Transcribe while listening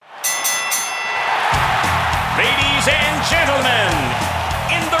and gentlemen,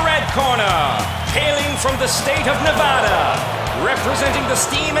 in the red corner, hailing from the state of Nevada, representing the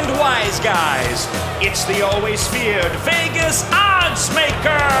Steam and Wise Guys, it's the always feared Vegas Odds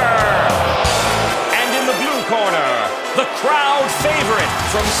Maker. And in the blue corner, the crowd favorite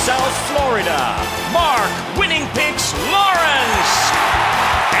from South Florida, Mark Winning Picks Lawrence.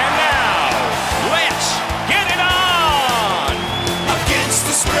 And now, let's get it on! Against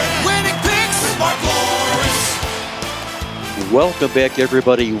the spread, Winning Picks with Mark Lawrence. Welcome back,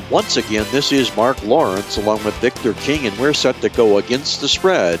 everybody. Once again, this is Mark Lawrence along with Victor King, and we're set to go against the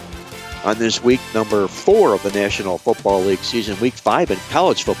spread on this week number 4 of the National Football League season, week 5 in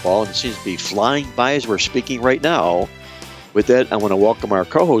college football, and it seems to be flying by as we're speaking right now. With that, I want to welcome our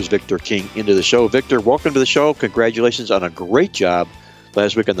co-host, Victor King, into the show. Victor, welcome to the show. Congratulations on a great job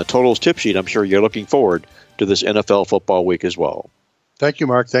last week on the Totals Tip Sheet. I'm sure you're looking forward to this NFL football week as well. Thank you,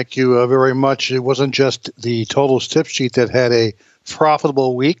 Mark. Thank you very much. It wasn't just the Totals Tip Sheet that had a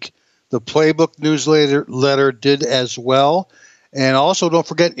profitable week. The Playbook newsletter did as well. And also, don't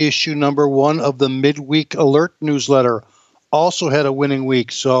forget, issue number 1 of the Midweek Alert newsletter also had a winning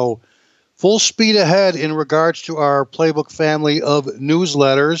week. So full speed ahead in regards to our Playbook family of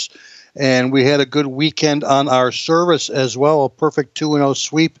newsletters. And we had a good weekend on our service as well. A perfect 2-0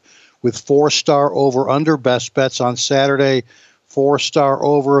 sweep with 4-star over-under best bets on Saturday. 4-star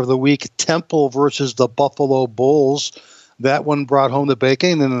over of the week, Temple versus the Buffalo Bulls. That one brought home the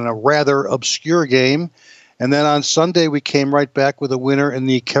bacon, and in a rather obscure game. And then on Sunday, we came right back with a winner in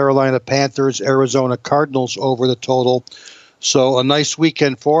the Carolina Panthers, Arizona Cardinals over the total. So a nice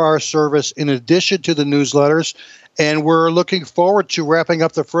weekend for our service in addition to the newsletters. And we're looking forward to wrapping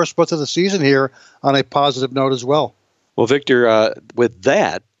up the first month of the season here on a positive note as well. Well, Victor, with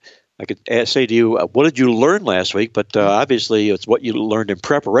that, I could say to you, what did you learn last week? But obviously, it's what you learned in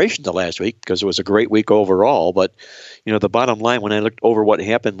preparation to last week because it was a great week overall. But, you know, the bottom line, when I looked over what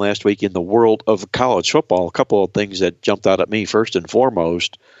happened last week in the world of college football, a couple of things that jumped out at me first and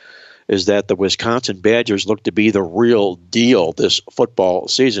foremost is that the Wisconsin Badgers look to be the real deal this football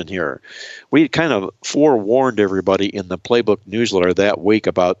season here. We kind of forewarned everybody in the Playbook newsletter that week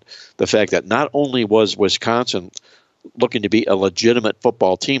about the fact that not only was Wisconsin looking to be a legitimate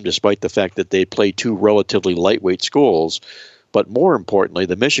football team despite the fact that they play 2 relatively lightweight schools, but more importantly,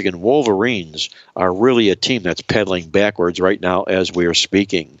 the Michigan Wolverines are really a team that's pedaling backwards right now as we are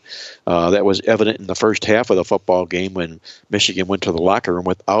speaking. That was evident in the first half of the football game when Michigan went to the locker room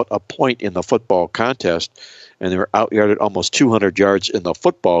without a point in the football contest, and they were out-yarded almost 200 yards in the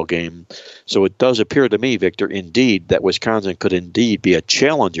football game. So it does appear to me, Victor, indeed, that Wisconsin could indeed be a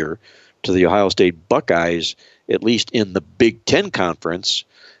challenger to the Ohio State Buckeyes, at least in the Big Ten Conference.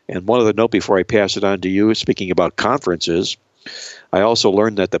 And one other note before I pass it on to you, speaking about conferences, I also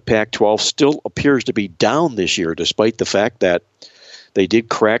learned that the Pac-12 still appears to be down this year, despite the fact that they did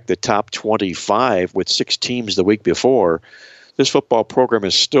crack the top 25 with 6 teams the week before. This football program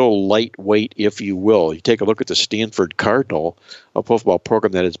is still lightweight, if you will. You take a look at the Stanford Cardinal, a football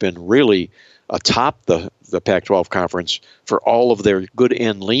program that has been really atop the Pac-12 conference for all of their good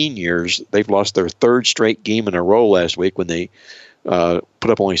and lean years. They've lost their 3rd straight game in a row last week when they put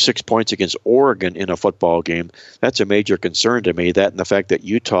up only 6 points against Oregon in a football game. That's a major concern to me, that and the fact that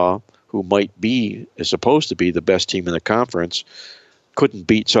Utah, who is supposed to be the best team in the conference, couldn't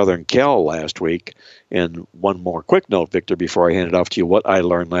beat Southern Cal last week. And one more quick note, Victor, before I hand it off to you, what I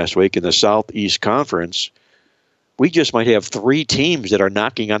learned last week in the Southeast Conference, we just might have 3 teams that are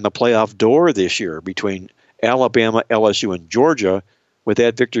knocking on the playoff door this year between Alabama, LSU, and Georgia. With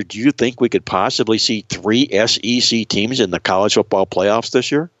that, Victor, do you think we could possibly see 3 SEC teams in the college football playoffs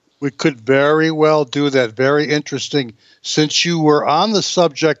this year? We could very well do that. Very interesting. Since you were on the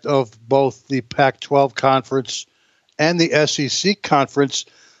subject of both the Pac-12 conference and the SEC conference,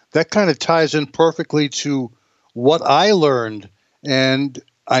 that kind of ties in perfectly to what I learned. And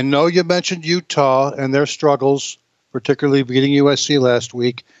I know you mentioned Utah and their struggles, particularly beating USC last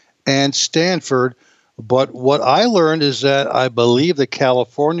week, and Stanford. But what I learned is that I believe the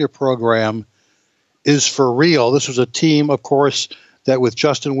California program is for real. This was a team, of course, that with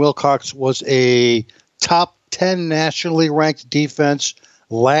Justin Wilcox was a top 10 nationally ranked defense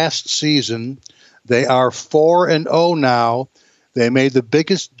last season. They are 4-0 now. They made the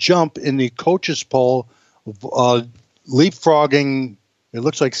biggest jump in the coaches poll, leapfrogging, it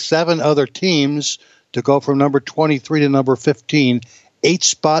looks like 7 other teams to go from number 23 to number 15.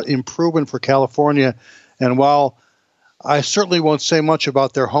 8-spot improvement for California. And while I certainly won't say much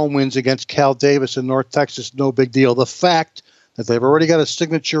about their home wins against Cal Davis in North Texas, no big deal. The fact that they've already got a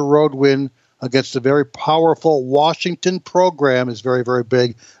signature road win against a very powerful Washington program is very, very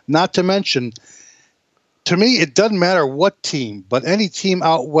big. Not to mention, to me, it doesn't matter what team, but any team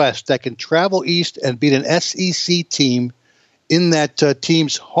out west that can travel east and beat an SEC team in that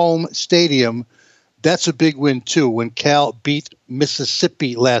team's home stadium, that's a big win, too. When Cal beat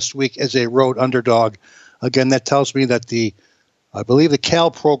Mississippi last week as a road underdog, again, that tells me that I believe the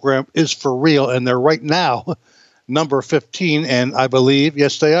Cal program is for real, and they're right now number 15, and I believe,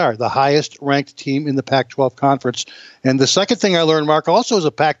 yes, they are, the highest-ranked team in the Pac-12 conference. And the second thing I learned, Mark, also is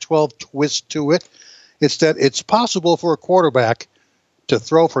a Pac-12 twist to it. It's that it's possible for a quarterback to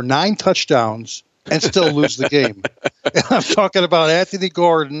throw for 9 touchdowns and still lose the game. And I'm talking about Anthony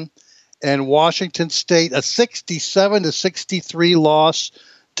Gordon and Washington State, a 67-63 loss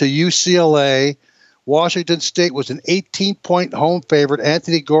to UCLA. Washington State was an 18-point home favorite.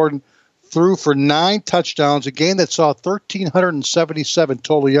 Anthony Gordon threw for 9 touchdowns, a game that saw 1,377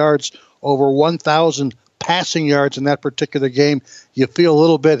 total yards, over 1,000 passing yards in that particular game. You feel a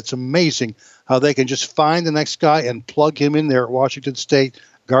little bit, it's amazing how they can just find the next guy and plug him in there at Washington State.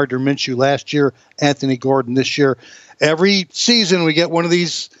 Gardner Minshew last year, Anthony Gordon this year. Every season we get one of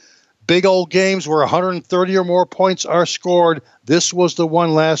these big old games where 130 or more points are scored. This was the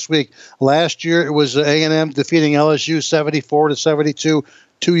one last week. Last year it was A&M defeating LSU 74-72.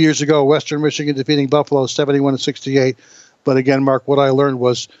 2 years ago, Western Michigan defeating Buffalo 71-68. But again, Mark, what I learned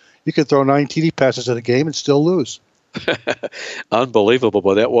was you could throw 9 TD passes in a game and still lose. Unbelievable,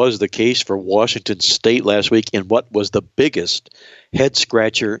 but that was the case for Washington State last week in what was the biggest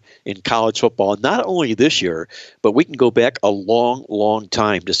head-scratcher in college football. Not only this year, but we can go back a long, long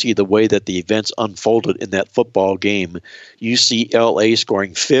time to see the way that the events unfolded in that football game. UCLA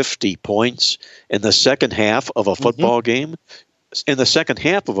scoring 50 points in the second half of a football game. In the second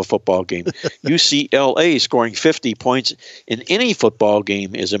half of a football game, UCLA scoring 50 points in any football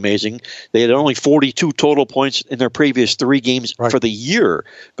game is amazing. They had only 42 total points in their previous 3 games for the year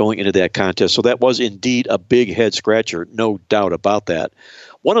going into that contest. So that was indeed a big head scratcher, no doubt about that.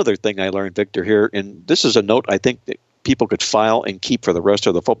 One other thing I learned, Victor, here, and this is a note I think that people could file and keep for the rest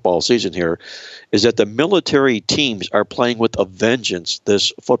of the football season here, is that the military teams are playing with a vengeance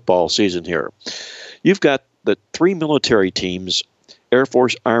this football season here. You've got the 3 military teams, Air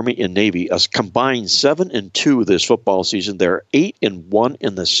Force, Army, and Navy, a combined 7-2 this football season. They're 8-1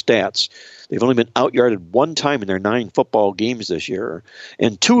 in the stats. They've only been out-yarded 1 time in their 9 football games this year.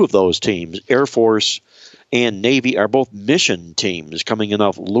 And 2 of those teams, Air Force and Navy, are both mission teams coming in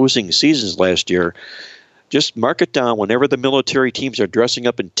off losing seasons last year. Just mark it down whenever the military teams are dressing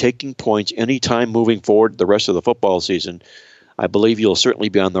up and taking points anytime moving forward the rest of the football season. I believe you'll certainly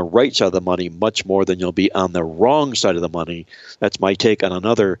be on the right side of the money much more than you'll be on the wrong side of the money. That's my take on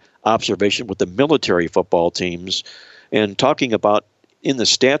another observation with the military football teams. And talking about in the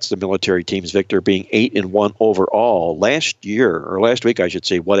stats, the military teams, Victor, being 8-1 overall. Last week, I should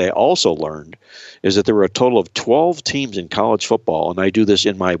say, what I also learned is that there were a total of 12 teams in college football, and I do this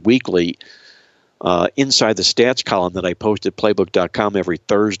in my weekly Inside the Stats column that I post at Playbook.com every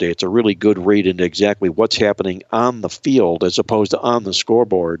Thursday. It's a really good read into exactly what's happening on the field as opposed to on the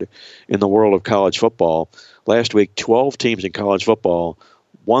scoreboard in the world of college football. Last week, 12 teams in college football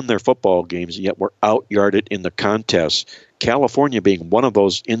won their football games, yet were out-yarded in the contest. California being one of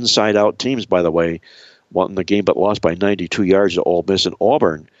those inside-out teams, by the way, won the game but lost by 92 yards to Ole Miss, and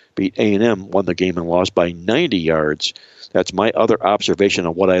Auburn beat A&M, won the game and lost by 90 yards. That's my other observation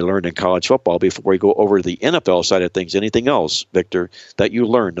on what I learned in college football. Before we go over to the NFL side of things, anything else, Victor, that you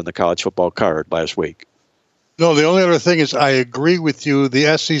learned in the college football card last week? No, the only other thing is I agree with you.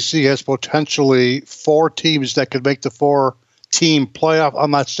 The SEC has potentially 4 teams that could make the 4-team playoff.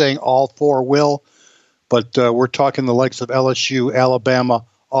 I'm not saying all 4 will, but we're talking the likes of LSU, Alabama,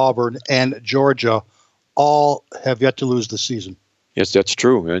 Auburn, and Georgia. All have yet to lose the season. Yes, that's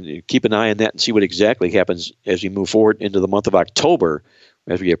true. And keep an eye on that and see what exactly happens as we move forward into the month of October,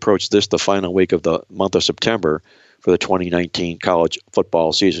 as we approach the final week of the month of September for the 2019 college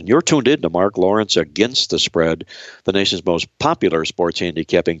football season. You're tuned in to Mark Lawrence Against the Spread, the nation's most popular sports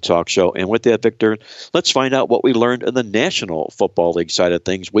handicapping talk show. And with that, Victor, let's find out what we learned in the National Football League side of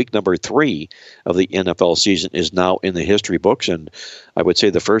things. Week number 3 of the NFL season is now in the history books. And I would say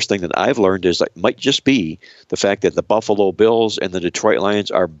the first thing that I've learned is that might just be the fact that the Buffalo Bills and the Detroit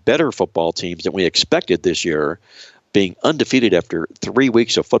Lions are better football teams than we expected this year, being undefeated after 3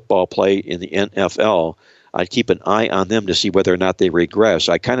 weeks of football play in the NFL. I keep an eye on them to see whether or not they regress.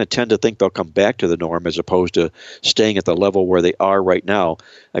 I kind of tend to think they'll come back to the norm as opposed to staying at the level where they are right now.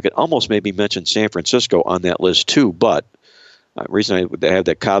 I could almost maybe mention San Francisco on that list too, but the reason I have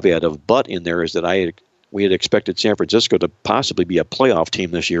that caveat of but in there is that I we had expected San Francisco to possibly be a playoff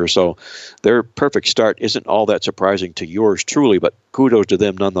team this year. So their perfect start isn't all that surprising to yours truly, but kudos to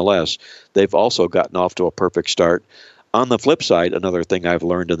them nonetheless. They've also gotten off to a perfect start. On the flip side, another thing I've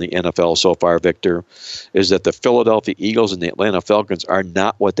learned in the NFL so far, Victor, is that the Philadelphia Eagles and the Atlanta Falcons are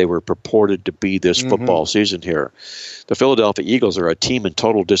not what they were purported to be this football season here. The Philadelphia Eagles are a team in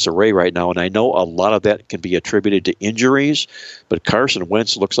total disarray right now, and I know a lot of that can be attributed to injuries, but Carson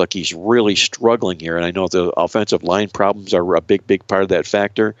Wentz looks like he's really struggling here, and I know the offensive line problems are a big, big part of that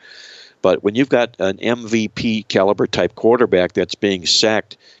factor. But when you've got an MVP caliber type quarterback that's being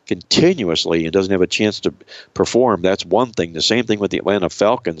sacked continuously and doesn't have a chance to perform, that's one thing. The same thing with the Atlanta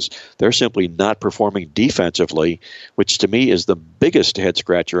Falcons. They're simply not performing defensively, which to me is the biggest head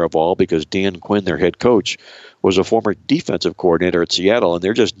scratcher of all, because Dan Quinn, their head coach, was a former defensive coordinator at Seattle, and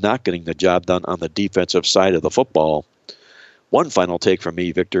they're just not getting the job done on the defensive side of the football. One final take from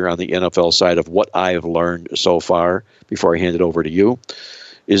me, Victor, on the NFL side of what I have learned so far before I hand it over to you,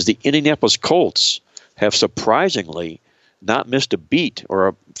 is the Indianapolis Colts have surprisingly not missed a beat,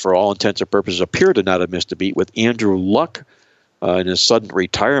 or for all intents and purposes appear to not have missed a beat, with Andrew Luck in his sudden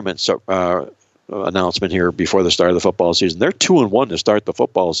retirement announcement here before the start of the football season. They're 2-1 to start the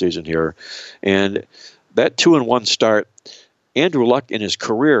football season here. And that 2-1 start, Andrew Luck in his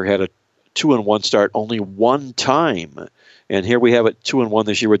career had a 2-1 start only one time. And here we have it 2-1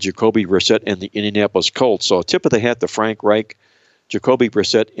 this year with Jacoby Brissett and the Indianapolis Colts. So a tip of the hat to Frank Reich, Jacoby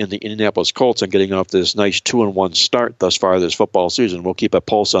Brissett in the Indianapolis Colts, and getting off this nice 2-1 start thus far this football season. We'll keep a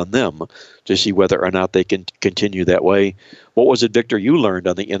pulse on them to see whether or not they can continue that way. What was it, Victor, you learned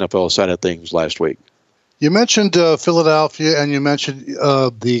on the NFL side of things last week? You mentioned Philadelphia, and you mentioned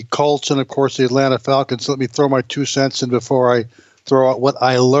the Colts, and of course the Atlanta Falcons. Let me throw my 2 cents in before I throw out what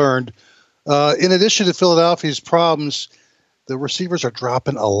I learned. In addition to Philadelphia's problems, the receivers are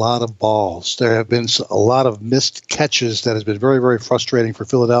dropping a lot of balls. There have been a lot of missed catches that has been very, very frustrating for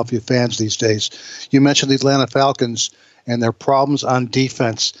Philadelphia fans these days. You mentioned the Atlanta Falcons and their problems on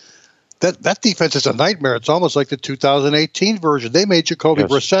defense. That defense is a nightmare. It's almost like the 2018 version. They made Jacoby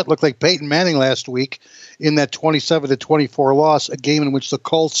Brissett look like Peyton Manning last week in that 27-24 loss, a game in which the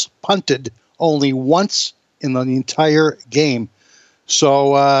Colts punted only once in the entire game.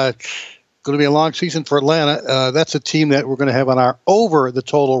 So, going to be a long season for Atlanta. That's a team that we're going to have on our over the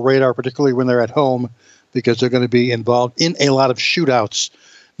total radar, particularly when they're at home, because they're going to be involved in a lot of shootouts.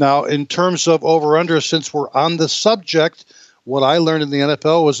 Now, in terms of over-under, since we're on the subject, what I learned in the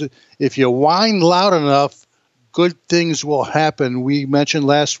NFL was if you whine loud enough, good things will happen. We mentioned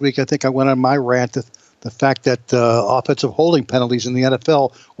last week, I think I went on my rant, the fact that offensive holding penalties in the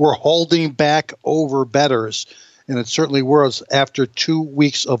NFL were holding back over bettors. And it certainly was after 2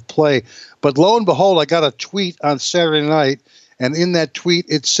 weeks of play. But lo and behold, I got a tweet on Saturday night, and in that tweet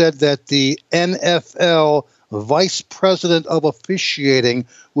it said that the NFL vice president of officiating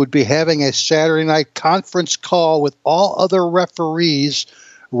would be having a Saturday night conference call with all other referees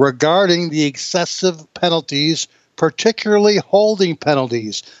regarding the excessive penalties, particularly holding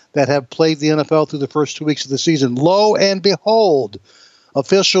penalties, that have plagued the NFL through the first 2 weeks of the season. Lo and behold,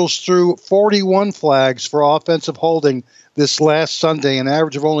 officials threw 41 flags for offensive holding this last Sunday, an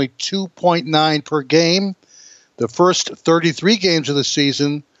average of only 2.9 per game. The first 33 games of the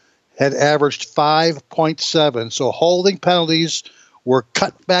season had averaged 5.7. So holding penalties were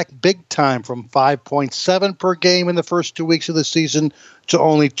cut back big time from 5.7 per game in the first 2 weeks of the season to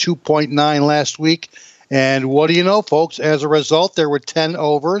only 2.9 last week. And what do you know, folks? As a result, there were 10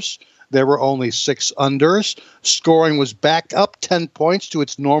 overs. There were only 6 unders. Scoring was back up 10 points to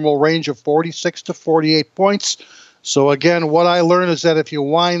its normal range of 46 to 48 points. So, again, what I learned is that if you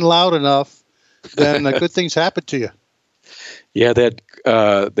whine loud enough, then good things happen to you. Yeah,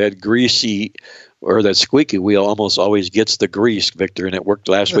 that greasy or that squeaky wheel almost always gets the grease, Victor, and it worked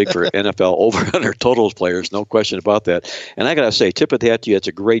last week for NFL over-under totals players, no question about that. And I got to say, tip of the hat to you, it's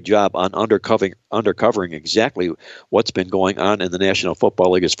a great job on undercovering exactly what's been going on in the National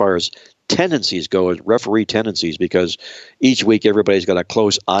Football League as far as tendencies go, referee tendencies, because each week everybody's got a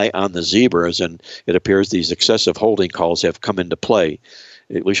close eye on the zebras, and it appears these excessive holding calls have come into play,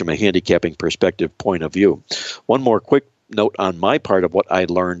 at least from a handicapping perspective point of view. One more quick note on my part of what I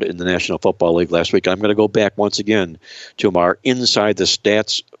learned in the National Football League last week. I'm going to go back once again to our Inside the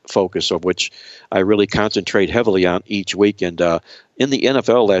Stats focus, of which I really concentrate heavily on each week. And in the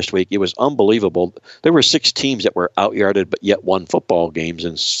NFL last week, it was unbelievable. There were 6 teams that were out-yarded but yet won football games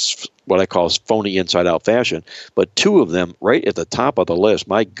in what I call phony inside-out fashion. But 2 of them right at the top of the list,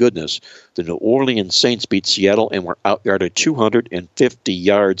 my goodness, the New Orleans Saints beat Seattle and were out-yarded 250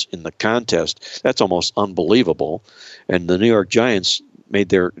 yards in the contest. That's almost unbelievable. And the New York Giants made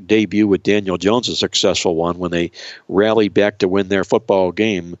their debut with Daniel Jones a successful one when they rallied back to win their football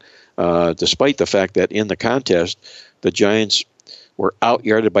game, despite the fact that in the contest, the Giants were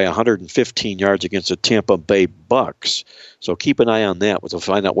out-yarded by 115 yards against the Tampa Bay Bucks. So keep an eye on that to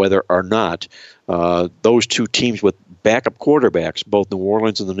find out whether or not those two teams with backup quarterbacks, both New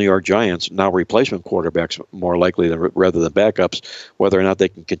Orleans and the New York Giants, now replacement quarterbacks more likely rather than backups, whether or not they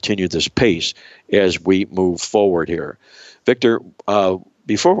can continue this pace as we move forward here. Victor,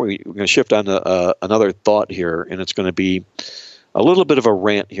 before we're going to shift on to another thought here, and it's going to be a little bit of a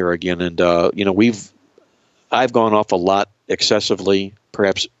rant here again. And I've gone off a lot excessively,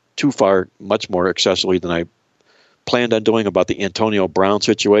 perhaps too far, much more excessively than I planned on doing about the Antonio Brown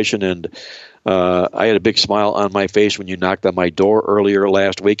situation. And I had a big smile on my face when you knocked on my door earlier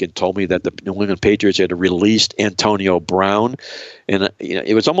last week and told me that the New England Patriots had released Antonio Brown. And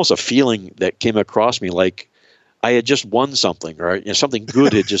it was almost a feeling that came across me like I had just won something, or something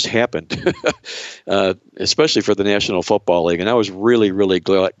good had just happened, especially for the National Football League. And I was really, really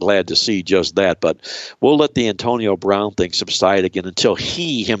glad to see just that. But we'll let the Antonio Brown thing subside again until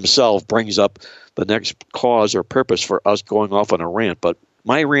he himself brings up the next cause or purpose for us going off on a rant. But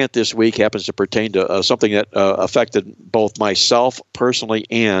my rant this week happens to pertain to something that affected both myself personally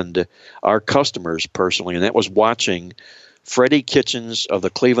and our customers personally, and that was watching Freddie Kitchens of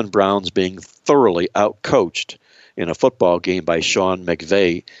the Cleveland Browns being thoroughly outcoached in a football game by Sean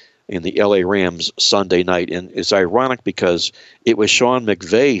McVay in the LA Rams Sunday night. And it's ironic because it was Sean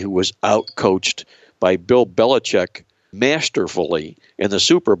McVay who was outcoached by Bill Belichick masterfully in the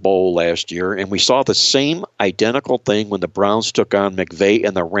Super Bowl last year, and we saw the same identical thing when the Browns took on McVay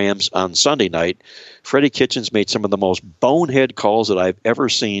and the Rams on Sunday night. Freddie Kitchens made some of the most bonehead calls that I've ever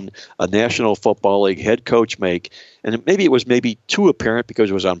seen a National Football League head coach make, and maybe it was too apparent because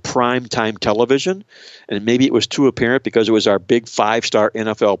it was on prime time television, and maybe it was too apparent because it was our big 5-star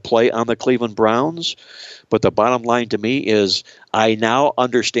NFL play on the Cleveland Browns. But the bottom line to me is I now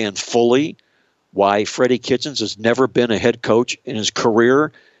understand fully why Freddie Kitchens has never been a head coach in his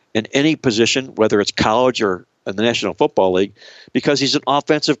career in any position, whether it's college or in the National Football League, because he's an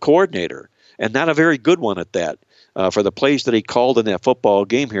offensive coordinator, and not a very good one at that. For the plays that he called in that football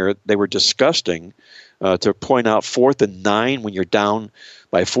game here, they were disgusting. To point out 4th and 9 when you're down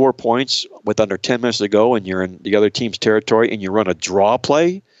by 4 points with under 10 minutes to go and you're in the other team's territory and you run a draw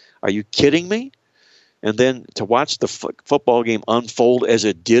play? Are you kidding me? And then to watch the football game unfold as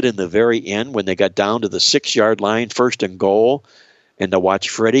it did in the very end when they got down to the 6-yard line, 1st and goal, and to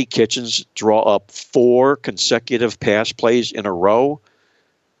watch Freddie Kitchens draw up 4 consecutive pass plays in a row.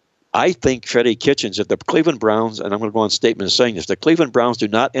 I think Freddie Kitchens, if the Cleveland Browns, and I'm going to go on statement saying this, the Cleveland Browns do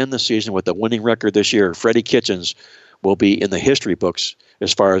not end the season with a winning record this year, Freddie Kitchens will be in the history books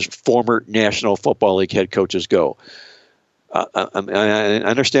as far as former National Football League head coaches go. I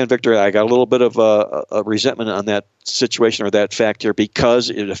understand, Victor, I got a little bit of a resentment on that situation or that fact here because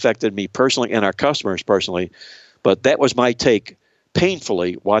it affected me personally and our customers personally. But that was my take,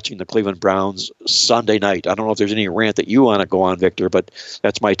 painfully, watching the Cleveland Browns Sunday night. I don't know if there's any rant that you want to go on, Victor, but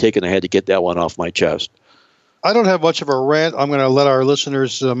that's my take, and I had to get that one off my chest. I don't have much of a rant. I'm going to let our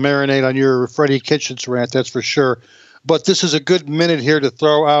listeners marinate on your Freddie Kitchens rant, that's for sure. But this is a good minute here to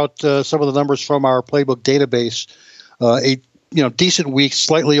throw out some of the numbers from our playbook database. A decent week,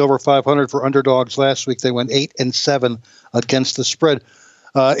 slightly over 500 for underdogs last week. They went 8-7 against the spread.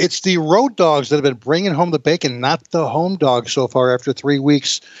 It's the road dogs that have been bringing home the bacon, not the home dogs so far after 3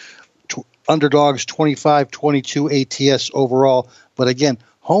 weeks. Underdogs 25-22 ATS overall. But again,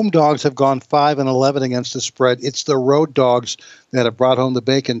 home dogs have gone 5-11 against the spread. It's the road dogs that have brought home the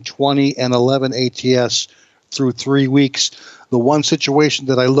bacon, 20-11 ATS through 3 weeks. The one situation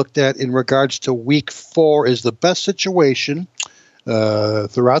that I looked at in regards to week 4 is the best situation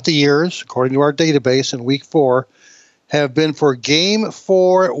throughout the years, according to our database in week 4, have been for game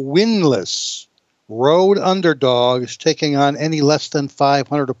 4 winless road underdogs taking on any less than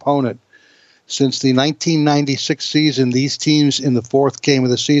 500 opponent. Since the 1996 season, these teams in the 4th game of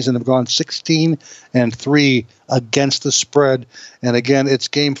the season have gone 16-3 against the spread. And again, it's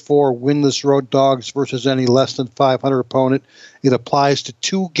game 4 winless road dogs versus any less than 500 opponent. It applies to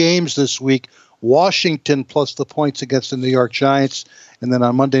 2 games this week. Washington plus the points against the New York Giants. And then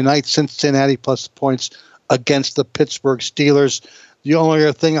on Monday night, Cincinnati plus the points against the Pittsburgh Steelers. The only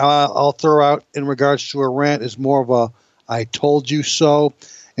other thing I'll throw out in regards to a rant is more of a I told you so.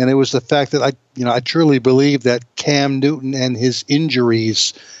 And it was the fact that I truly believe that Cam Newton and his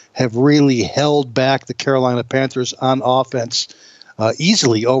injuries have really held back the Carolina Panthers on offense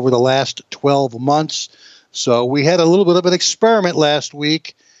easily over the last 12 months. So we had a little bit of an experiment last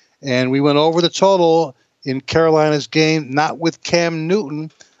week, and we went over the total in Carolina's game, not with Cam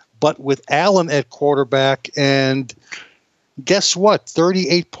Newton, but with Allen at quarterback. And guess what?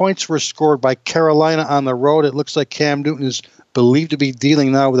 38 points were scored by Carolina on the road. It looks like Cam Newton is believed to be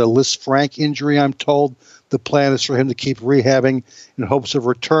dealing now with a Lisfranc injury, I'm told. The plan is for him to keep rehabbing in hopes of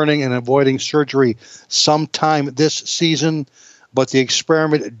returning and avoiding surgery sometime this season. But the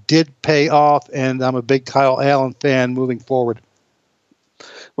experiment did pay off, and I'm a big Kyle Allen fan moving forward.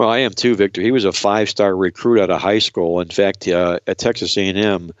 Well, I am too, Victor. He was a 5-star recruit out of high school. In fact, at Texas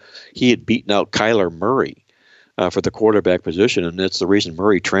A&M, he had beaten out Kyler Murray for the quarterback position, and that's the reason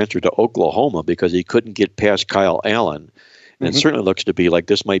Murray transferred to Oklahoma, because he couldn't get past Kyle Allen. And it certainly looks to be like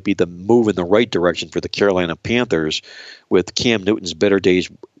this might be the move in the right direction for the Carolina Panthers, with Cam Newton's better days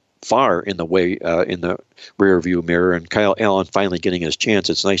far in the way in the rearview mirror, and Kyle Allen finally getting his chance.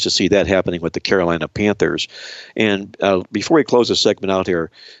 It's nice to see that happening with the Carolina Panthers. And before we close the segment out here,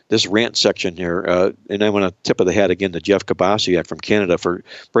 this rant section here, and I want to tip of the hat again to Jeff Kabasiak from Canada for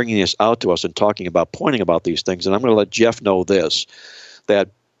bringing this out to us and pointing about these things. And I'm going to let Jeff know this, that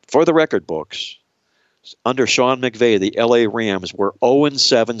for the record books, under Sean McVay, the L.A. Rams were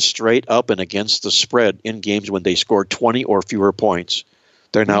 0-7 straight up and against the spread in games when they scored 20 or fewer points.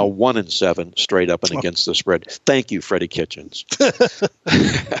 They're now 1-7 straight up and against the spread. Thank you, Freddie Kitchens. All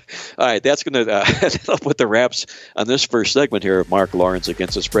right, that's going to put the wraps on this first segment here of Mark Lawrence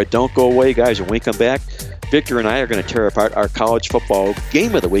Against the Spread. Don't go away, guys. When we come back, Victor and I are going to tear apart our college football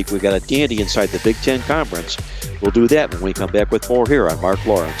game of the week. We've got a dandy inside the Big Ten Conference. We'll do that when we come back with more here on Mark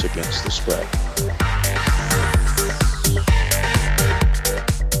Lawrence Against the Spread.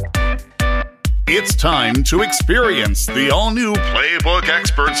 It's time to experience the all-new Playbook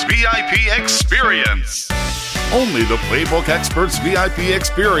Experts VIP Experience. Only the Playbook Experts VIP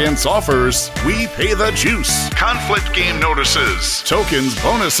Experience offers We Pay the Juice, conflict game notices, tokens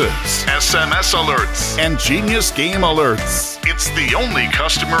bonuses, SMS alerts, and Genius Game alerts. It's the only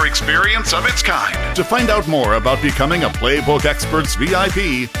customer experience of its kind. To find out more about becoming a Playbook Experts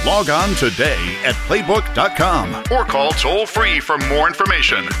VIP, log on today at playbook.com or call toll-free for more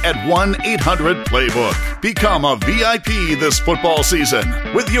information at 1-800-PLAYBOOK. Become a VIP this football season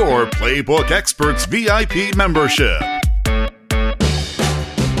with your Playbook Experts VIP membership.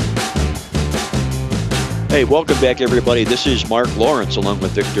 Hey, welcome back, everybody. This is Mark Lawrence along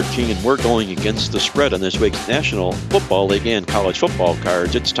with Victor King, and we're going against the spread on this week's National Football League and college football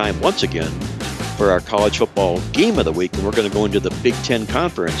cards. It's time once again for our college football game of the week, and we're going to go into the Big Ten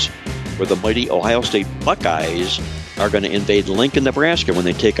Conference, where the mighty Ohio State Buckeyes are going to invade Lincoln, Nebraska when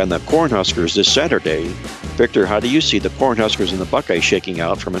they take on the Cornhuskers this Saturday. Victor, how do you see the Cornhuskers and the Buckeyes shaking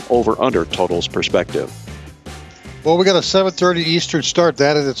out from an over-under totals perspective? Well, we got a 7:30 Eastern start.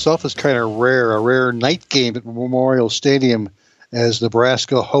 That in itself is kind of rare, a rare night game at Memorial Stadium as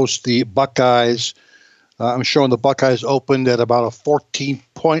Nebraska hosts the Buckeyes. I'm showing the Buckeyes opened at about a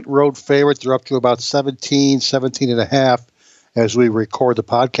 14-point road favorite. They're up to about 17 and a half as we record the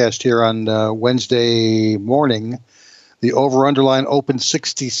podcast here on Wednesday morning. The over-under line opened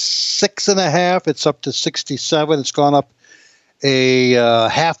 66 and a half. It's up to 67. It's gone up a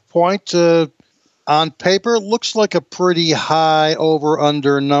half point. On paper, looks like a pretty high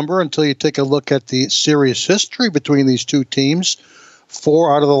over-under number until you take a look at the series history between these two teams.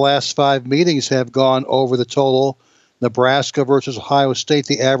 4 out of the last 5 meetings have gone over the total. Nebraska versus Ohio State,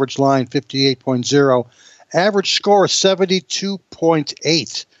 the average line 58.0. Average score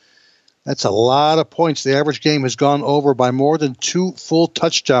 72.8. That's a lot of points. The average game has gone over by more than 2 full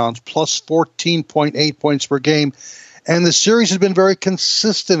touchdowns, plus 14.8 points per game. And the series has been very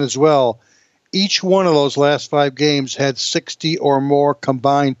consistent as well. Each one of those last 5 games had 60 or more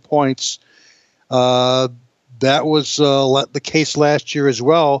combined points. That was the case last year as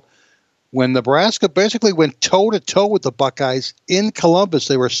well, when Nebraska basically went toe-to-toe with the Buckeyes in Columbus.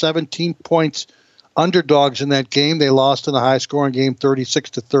 They were 17 points underdogs in that game. They lost in a high-scoring game,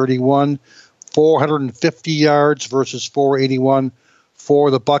 36-31, 450 yards versus 481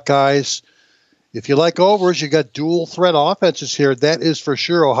 for the Buckeyes. If you like overs, you got dual threat offenses here. That is for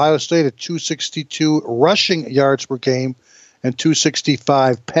sure. Ohio State at 262 rushing yards per game and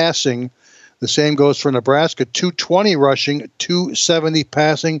 265 passing. The same goes for Nebraska, 220 rushing, 270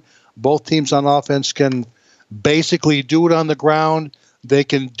 passing. Both teams on offense can basically do it on the ground. They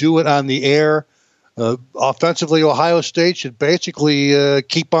can do it on the air. Offensively, Ohio State should basically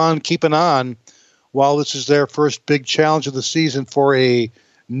keep on keeping on while this is their first big challenge of the season for a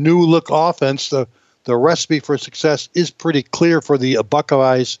new look offense. The recipe for success is pretty clear for the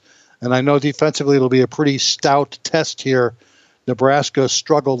Buckeyes, and I know defensively it'll be a pretty stout test here. Nebraska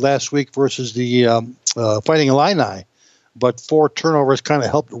struggled last week versus the Fighting Illini, but 4 turnovers kind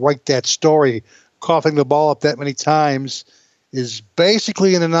of helped write that story. coughing the ball up that many times is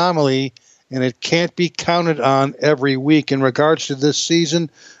basically an anomaly, and it can't be counted on every week. In regards to this season,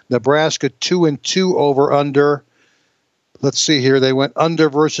 Nebraska 2-2 over/under. Let's see here. They went under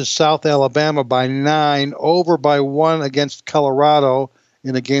versus South Alabama by 9, over by 1 against Colorado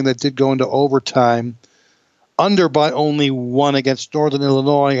in a game that did go into overtime, under by only 1 against Northern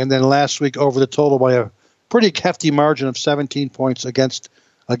Illinois, and then last week over the total by a pretty hefty margin of 17 points against,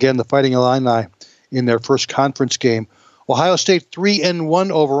 again, the Fighting Illini in their first conference game. Ohio State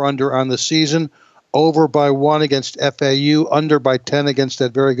 3-1 over/under on the season, over by 1 against FAU, under by 10 against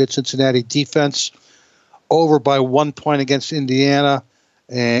that very good Cincinnati defense, over by 1 point against Indiana,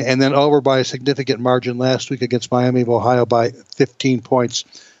 and then over by a significant margin last week against Miami of Ohio by 15 points.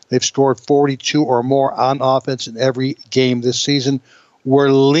 They've scored 42 or more on offense in every game this season.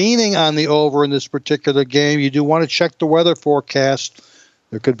 We're leaning on the over in this particular game. You do want to check the weather forecast.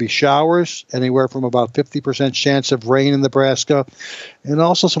 There could be showers, anywhere from about 50% chance of rain in Nebraska, and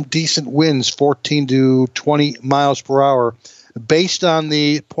also some decent winds, 14 to 20 miles per hour. Based on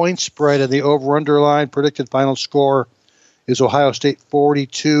the point spread and the over-under line, predicted final score is Ohio State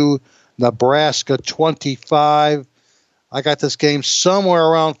 42, Nebraska 25. I got this game somewhere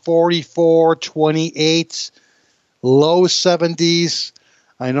around 44-28, low 70s.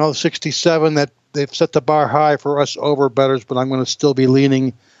 I know 67 that they've set the bar high for us over bettors, but I'm going to still be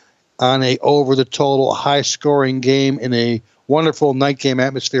leaning on a over the total high-scoring game in a wonderful night game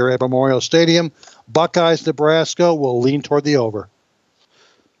atmosphere at Memorial Stadium. Buckeyes, Nebraska will lean toward the over.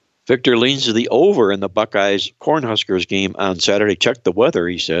 Victor leans to the over in the Buckeyes-Cornhuskers game on Saturday. Check the weather,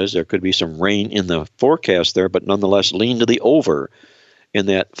 he says. There could be some rain in the forecast there, but nonetheless lean to the over in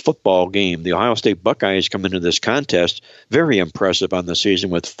that football game. The Ohio State Buckeyes come into this contest very impressive on the season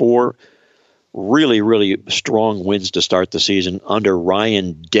with 4 really, really strong wins to start the season under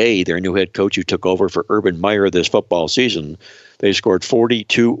Ryan Day, their new head coach who took over for Urban Meyer this football season. They scored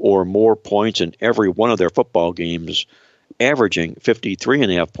 42 or more points in every one of their football games, averaging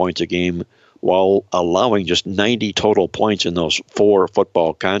 53.5 points a game while allowing just 90 total points in those 4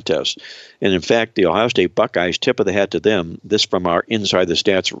 football contests. And in fact, the Ohio State Buckeyes, tip of the hat to them, this from our Inside the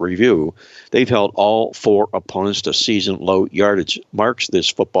Stats review, they've held all 4 opponents to season-low yardage marks this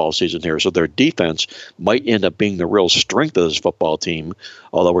football season here. So their defense might end up being the real strength of this football team,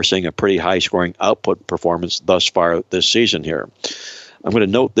 although we're seeing a pretty high-scoring output performance thus far this season here. I'm going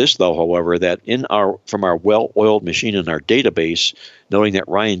to note this, though, however, that from our well-oiled machine in our database, knowing that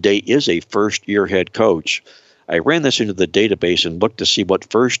Ryan Day is a first-year head coach, I ran this into the database and looked to see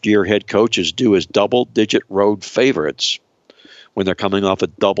what first-year head coaches do as double-digit road favorites when they're coming off a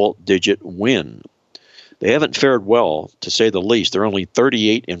double-digit win. They haven't fared well, to say the least. They're only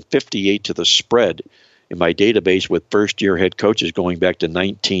 38-58 to the spread in my database with first-year head coaches going back to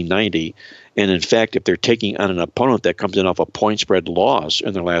 1990. And in fact, if they're taking on an opponent that comes in off a point spread loss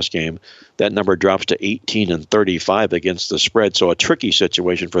in their last game, that number drops to 18-35 against the spread. So a tricky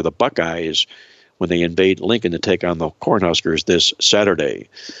situation for the Buckeyes when they invade Lincoln to take on the Cornhuskers this Saturday.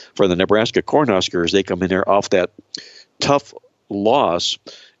 For the Nebraska Cornhuskers, they come in there off that tough loss,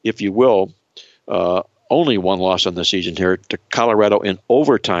 if you will, only one loss on the season here to Colorado in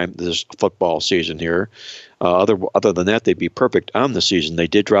overtime this football season here. Other than that, they'd be perfect on the season. They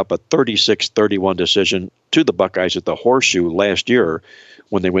did drop a 36-31 decision to the Buckeyes at the Horseshoe last year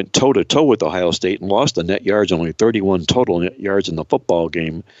when they went toe-to-toe with Ohio State and lost the net yards, only 31 total net yards in the football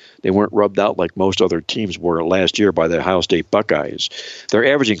game. They weren't rubbed out like most other teams were last year by the Ohio State Buckeyes.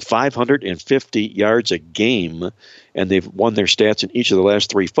 They're averaging 550 yards a game, and they've won their stats in each of the last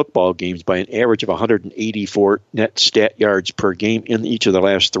 3 football games by an average of 184 net stat yards per game in each of the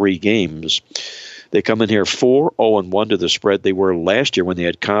last 3 games. They come in here 4-0-1 to the spread. They were last year when they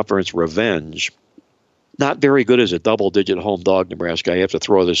had conference revenge. Not very good as a double-digit home dog, Nebraska. I have to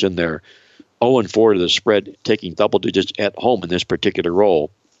throw this in there. 0-4 to the spread, taking double digits at home in this particular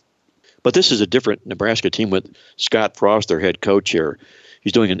role. But this is a different Nebraska team with Scott Frost, their head coach here.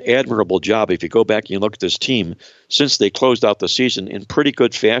 He's doing an admirable job. If you go back and you look at this team, since they closed out the season in pretty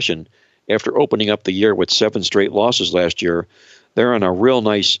good fashion after opening up the year with 7 straight losses last year, they're on a real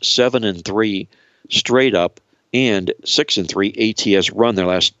nice 7-3 straight up and 6-3 ATS run their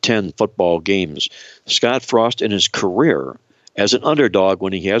last 10 football games. Scott Frost in his career as an underdog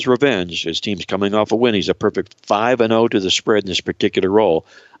when he has revenge, his team's coming off a win, he's a perfect 5-0 to the spread in this particular role.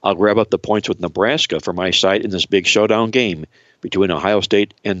 I'll grab up the points with Nebraska for my side in this big showdown game between Ohio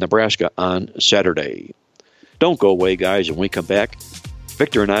State and Nebraska on Saturday. Don't go away, guys. When we come back,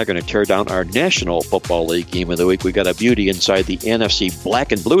 Victor and I are going to tear down our National Football League game of the week. We got a beauty inside the NFC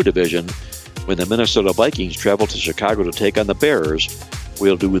Black and Blue division when the Minnesota Vikings travel to Chicago to take on the Bears.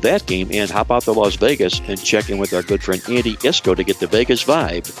 We'll do that game and hop out to Las Vegas and check in with our good friend Andy Iskoe to get the Vegas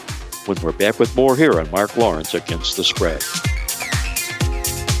vibe when we're back with more here on Mark Lawrence Against the Spread.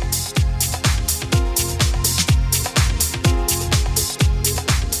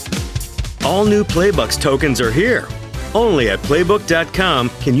 All new Playbooks tokens are here. Only at Playbook.com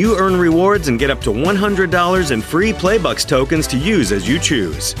can you earn rewards and get up to $100 in free Playbooks tokens to use as you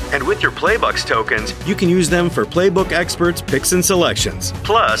choose. And with your Playbooks tokens, you can use them for Playbook Experts picks and selections.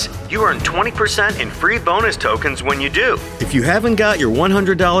 Plus, you earn 20% in free bonus tokens when you do. If you haven't got your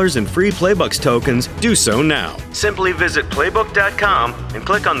 $100 in free Playbooks tokens, do so now. Simply visit Playbook.com and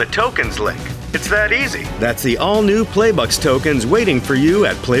click on the tokens link. It's that easy. That's the all-new Playbooks tokens waiting for you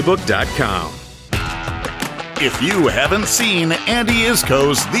at Playbook.com. If you haven't seen Andy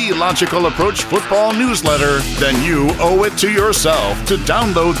Iskoe's The Logical Approach football newsletter, then you owe it to yourself to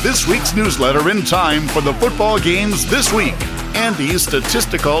download this week's newsletter in time for the football games this week. Andy's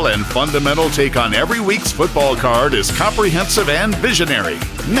statistical and fundamental take on every week's football card is comprehensive and visionary.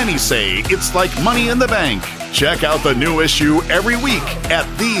 Many say it's like money in the bank. Check out the new issue every week at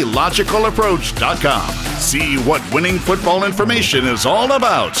TheLogicalApproach.com. See what winning football information is all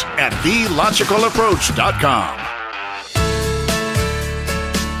about at TheLogicalApproach.com.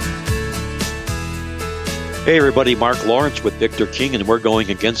 Hey everybody, Mark Lawrence with Victor King, and we're going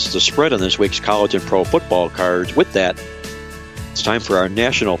against the spread on this week's college and pro football cards. With that, it's time for our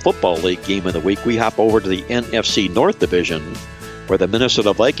National Football League game of the week. We hop over to the NFC North Division, where the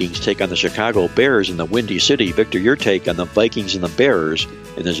Minnesota Vikings take on the Chicago Bears in the Windy City. Victor, your take on the Vikings and the Bears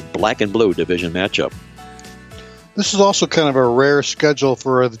in this black and blue division matchup. This is also kind of a rare schedule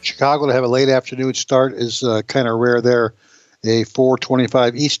for the Chicago to have a late afternoon start is kind of rare there. A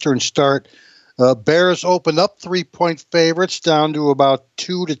 4:25 Eastern start. Bears opened up 3-point favorites down to about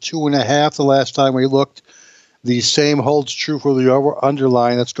 2 to 2.5 the last time we looked. The same holds true for the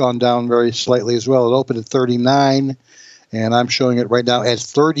underline. That's gone down very slightly as well. It opened at 39, and I'm showing it right now at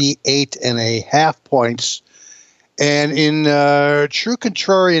 38.5 points. And in true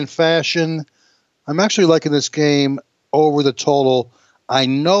contrarian fashion, I'm actually liking this game over the total. I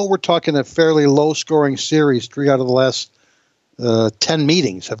know we're talking a fairly low-scoring series. 3 out of the last 10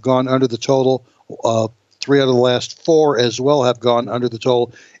 meetings have gone under the total. 3 out of the last 4 as well have gone under the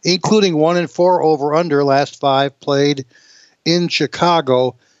total, including 1 and 4 over-under, last 5 played in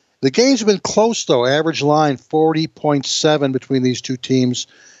Chicago. The games have been close, though. Average line 40.7 between these two teams.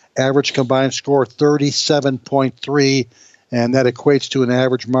 Average combined score 37.3, and that equates to an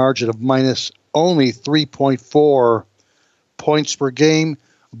average margin of minus only 3.4 points per game.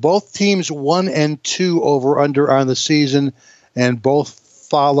 Both teams 1 and 2 over-under on the season, and both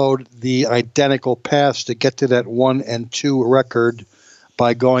followed the identical paths to get to that 1 and 2 record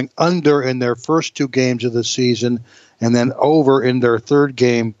by going under in their first 2 games of the season and then over in their third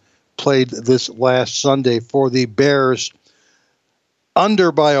game played this last Sunday. For the Bears,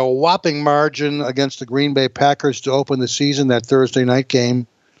 under by a whopping margin against the Green Bay Packers to open the season, that Thursday night game.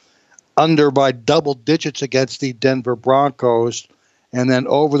 Under by double digits against the Denver Broncos, and then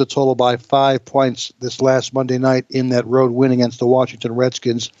over the total by 5 points this last Monday night in that road win against the Washington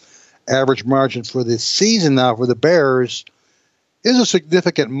Redskins. Average margin for the season now for the Bears is a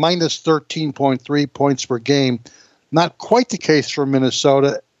significant minus 13.3 points per game. Not quite the case for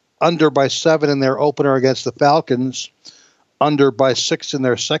Minnesota. Under by 7 in their opener against the Falcons. Under by 6 in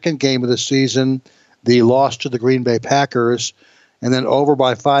their second game of the season, the loss to the Green Bay Packers. And then over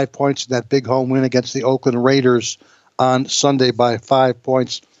by 5 points in that big home win against the Oakland Raiders on Sunday by 5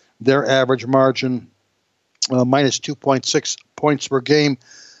 points. Their average margin, minus 2.6 points per game.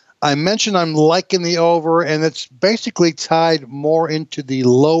 I mentioned I'm liking the over, and it's basically tied more into the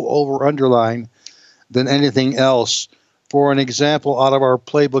low over-under line than anything else. For an example, out of our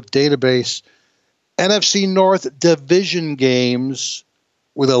playbook database, NFC North division games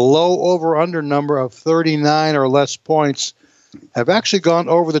with a low over-under number of 39 or less points have actually gone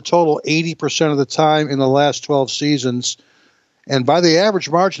over the total 80% of the time in the last 12 seasons, and by the average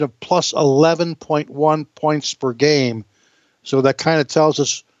margin of plus 11.1 points per game. So that kind of tells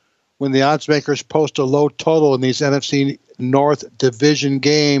us when the odds makers post a low total in these NFC North division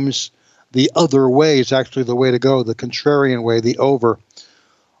games, the other way is actually the way to go, the contrarian way, the over.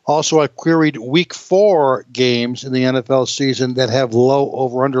 Also, I queried Week 4 games in the NFL season that have low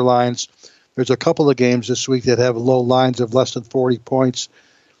over-under lines. There's a couple of games this week that have low lines of less than 40 points.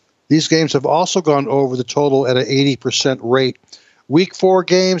 These games have also gone over the total at an 80% rate. Week 4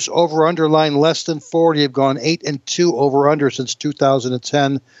 games, over-under line less than 40, have gone 8 and 2 over-under since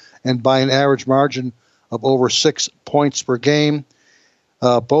 2010, and by an average margin of over 6 points per game.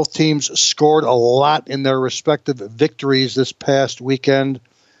 Both teams scored a lot in their respective victories this past weekend.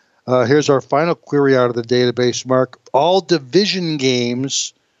 Here's our final query out of the database, Mark. All division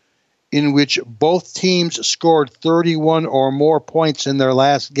games in which both teams scored 31 or more points in their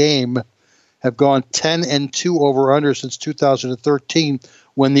last game have gone 10-2 over-under since 2013,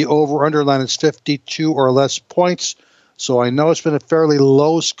 when the over-under line is 52 or less points. So I know it's been a fairly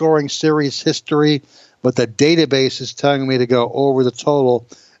low-scoring series history, but the database is telling me to go over the total.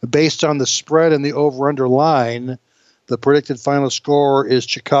 Based on the spread and the over-under line, the predicted final score is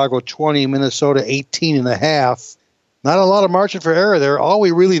Chicago 20, Minnesota 18.5. Not a lot of margin for error there. All we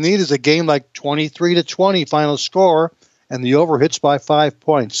really need is a game like 23-20 final score, and the over hits by 5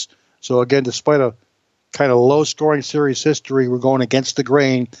 points. So again, despite a kind of low-scoring series history, we're going against the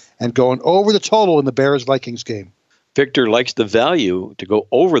grain and going over the total in the Bears-Vikings game. Victor likes the value to go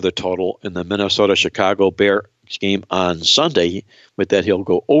over the total in the Minnesota-Chicago Bears game on Sunday. With that, he'll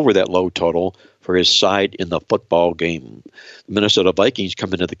go over that low total for his side in the football game. The Minnesota Vikings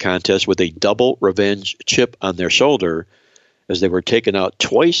come into the contest with a double revenge chip on their shoulder, as they were taken out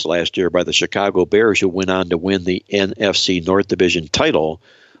twice last year by the Chicago Bears, who went on to win the NFC North Division title,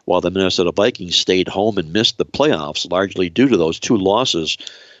 while the Minnesota Vikings stayed home and missed the playoffs, largely due to those two losses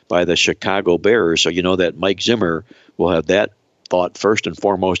by the Chicago Bears. So you know that Mike Zimmer will have that thought first and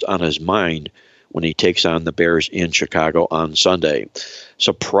foremost on his mind when he takes on the Bears in Chicago on Sunday.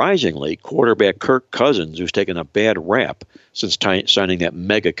 Surprisingly, quarterback Kirk Cousins, who's taken a bad rap since signing that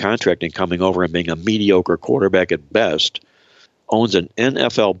mega contract and coming over and being a mediocre quarterback at best, owns an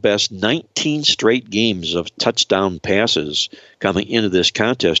NFL best 19 straight games of touchdown passes coming into this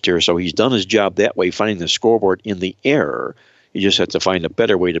contest here. So he's done his job that way, finding the scoreboard in the air. He just has to find a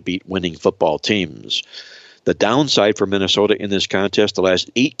better way to beat winning football teams. The downside for Minnesota in this contest, the last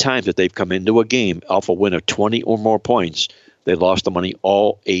 8 times that they've come into a game off a win of 20 or more points, they lost the money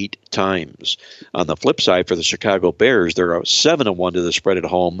all 8 times. On the flip side, for the Chicago Bears, they're 7-1 to the spread at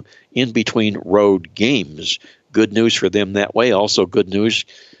home in between road games. Good news for them that way. Also good news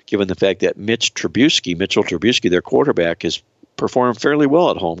given the fact that Mitchell Trubisky, their quarterback, has performed fairly well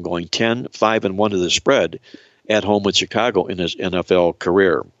at home, going 10-5-1 to the spread at home with Chicago in his NFL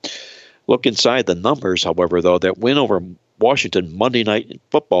career. Look inside the numbers, however, though, that win over Washington Monday night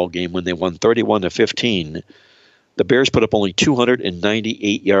football game when they won 31-15, the Bears put up only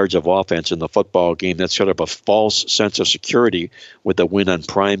 298 yards of offense in the football game. That set up a false sense of security with the win on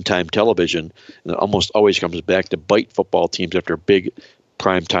primetime television. And it almost always comes back to bite football teams after big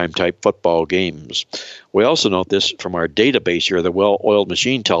primetime type football games. We also note this from our database here. The well-oiled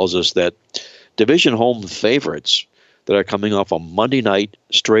machine tells us that division home favorites that are coming off a Monday night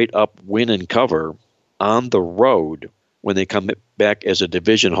straight-up win and cover on the road, when they come back as a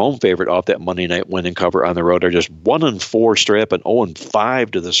division home favorite off that Monday night win and cover on the road, are just 1-4 straight up and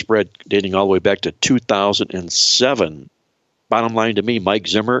 0-5 to the spread, dating all the way back to 2007. Bottom line to me, Mike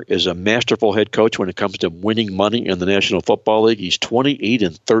Zimmer is a masterful head coach when it comes to winning money in the National Football League. He's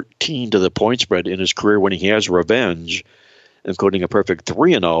 28-13 to the point spread in his career when he has revenge, including a perfect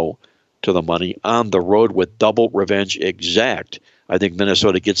 3-0 to the money on the road with double revenge exact. I think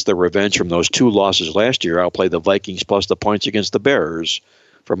Minnesota gets the revenge from those 2 losses last year. I'll play the Vikings plus the points against the Bears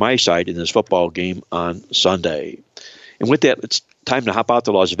for my side in this football game on Sunday. And with that, it's time to hop out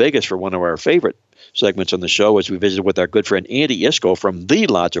to Las Vegas for one of our favorite segments on the show as we visit with our good friend Andy Iskoe from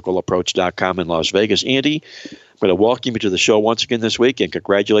TheLogicalApproach.com in Las Vegas. Andy, I'm going to welcome you to the show once again this week, and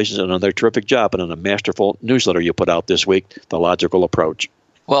congratulations on another terrific job and on a masterful newsletter you put out this week, The Logical Approach.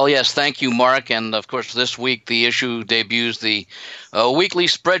 Well, yes, thank you, Mark. And, of course, this week the issue debuts the weekly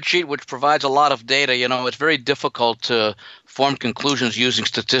spreadsheet, which provides a lot of data. You know, it's very difficult to form conclusions using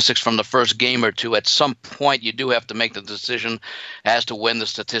statistics from the first game or two. At some point, you do have to make the decision as to when the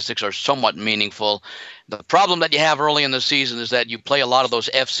statistics are somewhat meaningful. The problem that you have early in the season is that you play a lot of those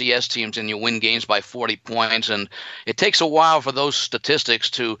FCS teams and you win games by 40 points, and it takes a while for those statistics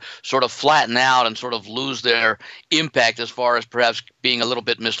to sort of flatten out and sort of lose their impact as far as perhaps being a little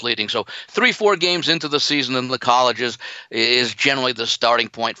bit misleading. So 3-4 games into the season in the colleges is generally the starting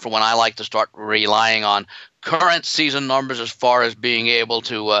point for when I like to start relying on current season numbers as far as being able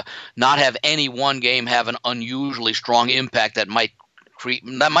to not have any one game have an unusually strong impact that might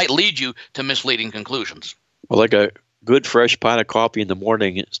lead you to misleading conclusions. Well, like a good fresh pot of coffee in the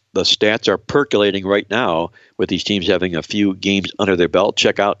morning, the stats are percolating right now with these teams having a few games under their belt.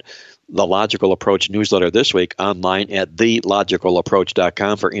 Check out the Logical Approach newsletter this week online at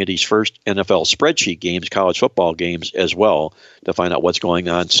TheLogicalApproach.com for Andy's first NFL spreadsheet games, college football games as well, to find out what's going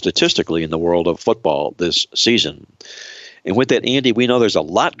on statistically in the world of football this season. And with that, Andy, we know there's a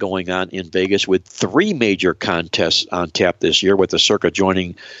lot going on in Vegas with 3 major contests on tap this year, with the Circa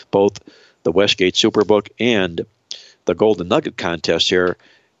joining both the Westgate Superbook and the Golden Nugget contest here.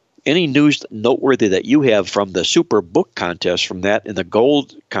 Any news noteworthy that you have from the Superbook contest, from that and the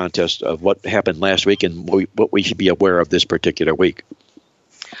Gold contest, of what happened last week and what we should be aware of this particular week?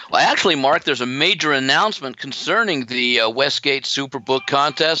 Well, actually, Mark, there's a major announcement concerning the Westgate Superbook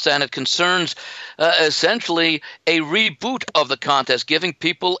contest, and it concerns essentially a reboot of the contest, giving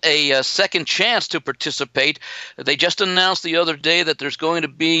people a second chance to participate. They just announced the other day that there's going to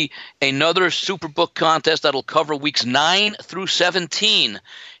be another Superbook contest that'll cover weeks 9 through 17.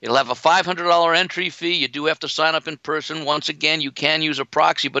 It'll have a $500 entry fee. You do have to sign up in person. Once again, you can use a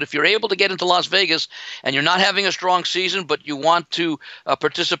proxy, but if you're able to get into Las Vegas and you're not having a strong season, but you want to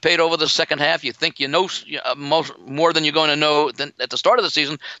participate over the second half, you think you know more than you're going to know than at the start of the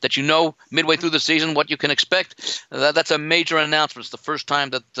season, that you know midway through the season what you can expect, that's a major announcement. It's the first time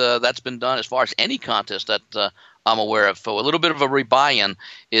that that's been done as far as any contest that I'm aware of. So a little bit of a rebuy-in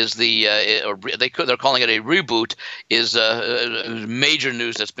is they're calling it a reboot, is major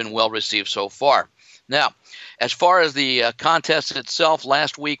news that's been well received so far. Now, as far as the contest itself,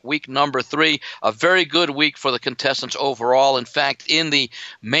 last week, week number 3, a very good week for the contestants overall. In fact, in the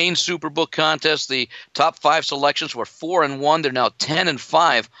main Superbook contest, the top 5 selections were 4-1. They're now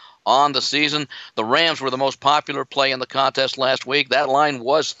 10-5 on the season. The Rams were the most popular play in the contest last week. That line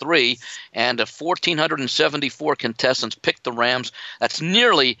was 3, and 1,474 contestants picked the Rams. That's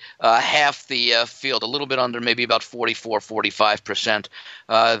nearly half the field, a little bit under, maybe about 44-45%.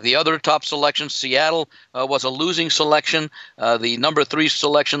 The other top selections, Seattle was a losing selection. The number 3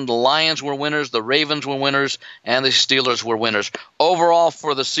 selection, the Lions were winners, the Ravens were winners, and the Steelers were winners. Overall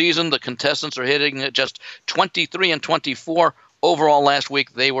for the season, the contestants are hitting just 23-24. Overall, last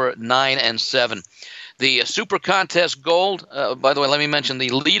week, they were 9-7. The Super Contest Gold, by the way, let me mention the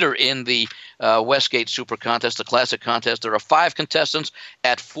leader in the Westgate Super Contest, the Classic Contest. There are 5 contestants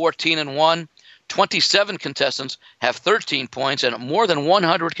at 14-1. 27 contestants have 13 points, and more than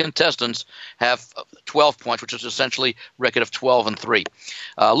 100 contestants have 12 points, which is essentially a record of 12-3.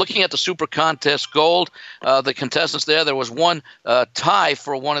 Looking at the Super Contest Gold, the contestants there was one tie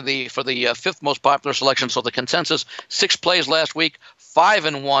for the 5th most popular selection. So the consensus 6 plays last week,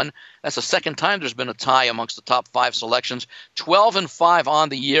 5-1. That's the second time there's been a tie amongst the top 5 selections. 12-5 on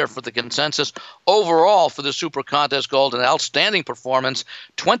the year for the consensus. Overall for the Super Contest Gold, an outstanding performance,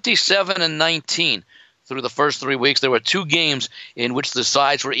 27-19. Through the first 3 weeks, there were 2 games in which the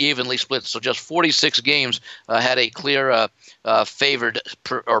sides were evenly split. So just 46 games had a clear favored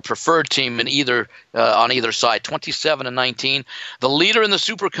or preferred team in on either side. 27-19. The leader in the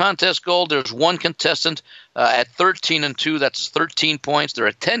Super Contest Gold, there's 1 contestant at 13-2. That's 13 points. There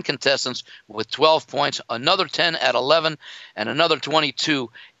are 10 contestants with 12 points. Another 10 at 11, and another 22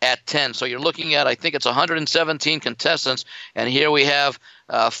 at 10. So you're looking at, I think it's 117 contestants, and here we have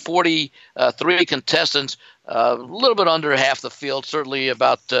 43 contestants, a little bit under half the field, certainly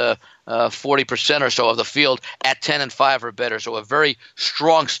about 40% or so of the field at 10-5 or better. So a very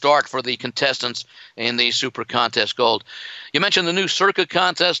strong start for the contestants in the Super Contest Gold. You mentioned the new Circa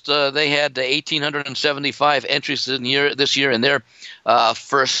contest. They had 1,875 entries this year in their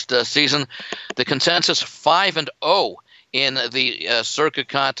first season. The consensus 5-0. In the Circa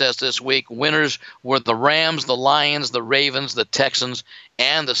contest this week, winners were the Rams, the Lions, the Ravens, the Texans,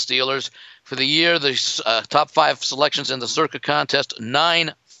 and the Steelers. For the year, the top 5 selections in the Circa contest,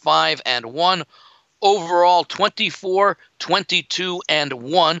 9-5-1. Overall,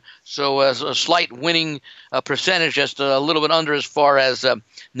 24-22-1. So a slight winning percentage, just a little bit under as far as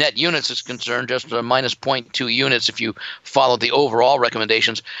net units is concerned, just minus 0.2 units if you follow the overall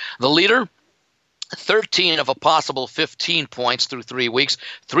recommendations. The leader, 13 of a possible 15 points through 3 weeks.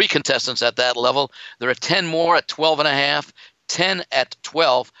 3 contestants at that level. There are 10 more at 12.5, 10 at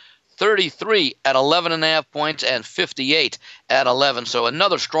 12, 33 at 11.5 points, and 58 at 11. So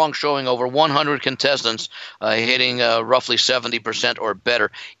another strong showing, over 100 contestants hitting roughly 70% or better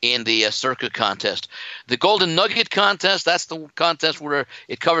in the Circa contest. The Golden Nugget contest, that's the contest where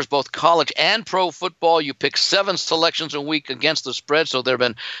it covers both college and pro football. You pick 7 selections a week against the spread, so there have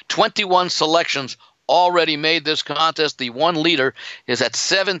been 21 selections already made this contest. The one leader is at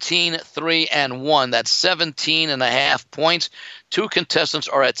 17-3-1. That's 17.5 points. 2 contestants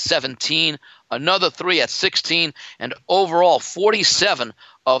are at 17, another 3 at 16, and overall 47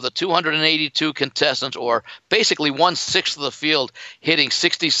 of the 282 contestants, or basically 1/6 of the field, hitting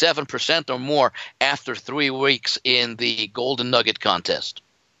 67% or more after 3 weeks in the Golden Nugget contest.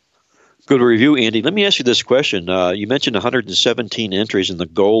 Good review, Andy. Let me ask you this question. You mentioned 117 entries in the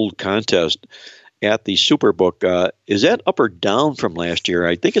Gold contest. at the Superbook. Is that up or down from last year?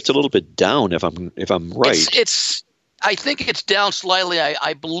 I think it's a little bit down, if I'm right. I think it's down slightly.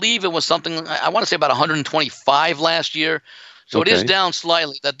 I believe it was something, I want to say about 125 last year. So It is down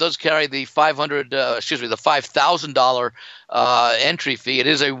slightly. That does carry the $5,000 entry fee. It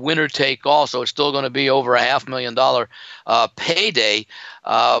is a winner take all, so it's still going to be over $500,000 payday.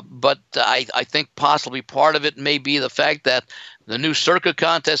 But I think possibly part of it may be the fact that the new Circa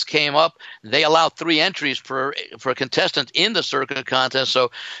contest came up. They allow 3 entries for a contestant in the Circa contest. So,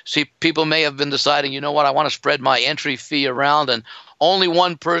 people may have been deciding, you know what, I want to spread my entry fee around, and only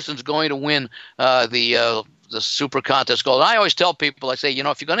one person's going to win the Super Contest Gold. And I always tell people, I say, if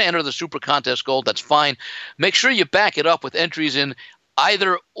you're going to enter the Super Contest Gold, that's fine. Make sure you back it up with entries in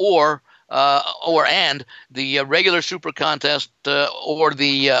either or the regular Super Contest or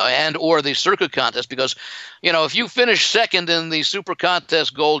the Circa Contest, because if you finish second in the Super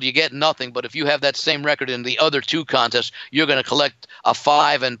Contest Gold, you get nothing. But if you have that same record in the other 2 contests, you're going to collect a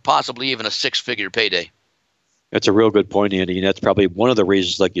 5 and possibly even a 6-figure payday. That's a real good point, Andy, and that's probably one of the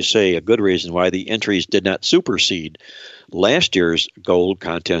reasons, like you say, a good reason why the entries did not supersede last year's gold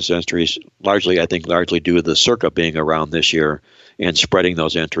contest entries, largely due to the Circa being around this year and spreading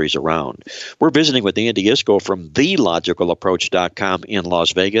those entries around. We're visiting with Andy Iskoe from TheLogicalApproach.com in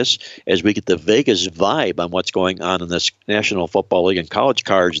Las Vegas as we get the Vegas vibe on what's going on in this National Football League and college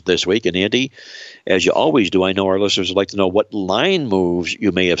cards this week. And Andy, as you always do, I know our listeners would like to know what line moves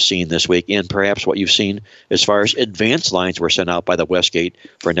you may have seen this week and perhaps what you've seen as far as advanced lines were sent out by the Westgate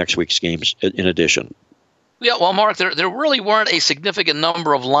for next week's games in addition. Yeah, well, Mark, there really weren't a significant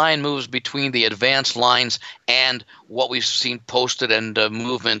number of line moves between the advanced lines and what we've seen posted and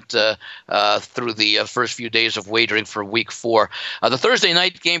movement through the first few days of wagering for Week 4. The Thursday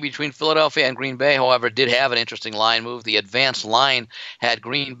night game between Philadelphia and Green Bay, however, did have an interesting line move. The advanced line had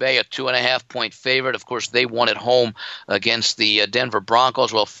Green Bay a 2.5-point favorite. Of course, they won at home against the Denver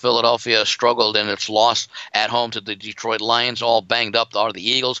Broncos, while Philadelphia struggled in its loss at home to the Detroit Lions. All banged up are the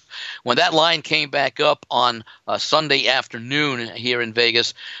Eagles. When that line came back up on Sunday afternoon here in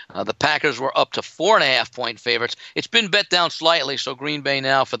Vegas, the Packers were up to 4.5-point favorites. It's been bet down slightly, so Green Bay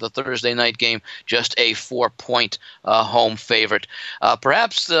now for the Thursday night game, just a 4-point home favorite.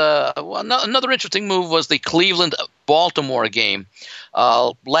 Perhaps another interesting move was the Cleveland-Baltimore game.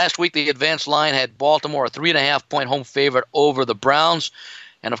 Last week, the advanced line had Baltimore a 3.5-point home favorite over the Browns.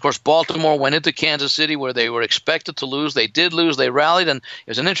 And, of course, Baltimore went into Kansas City where they were expected to lose. They did lose. They rallied. And it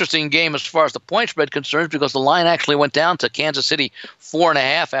was an interesting game as far as the point spread concerns because the line actually went down to Kansas City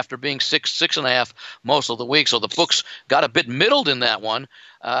 4.5 after being 6.5 most of the week. So the books got a bit middled in that one.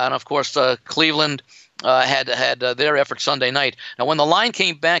 And, of course, Cleveland had their effort Sunday night. Now, when the line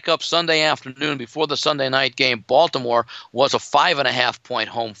came back up Sunday afternoon before the Sunday night game, Baltimore was a 5.5-point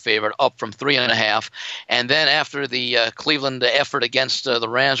home favorite, up from 3.5. And then after the Cleveland effort against the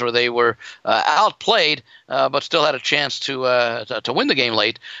Rams, where they were outplayed but still had a chance to win the game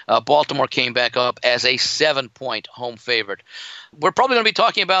late, Baltimore came back up as a 7-point home favorite. We're probably going to be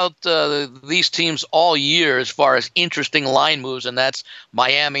talking about these teams all year as far as interesting line moves, and that's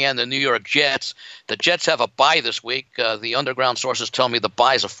Miami and the New York Jets. The Jets have a bye this week. The underground sources tell me the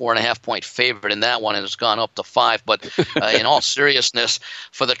bye is a 4.5-point favorite in that one, and it's gone up to 5. But in all seriousness,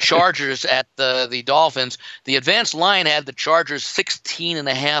 for the Chargers at the Dolphins, the advanced line had the Chargers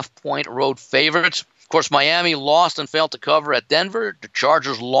 16.5-point road favorites. Of course, Miami lost and failed to cover at Denver. The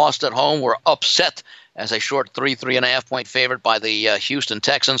Chargers lost at home, were upset as a short 3.5-point favorite by the Houston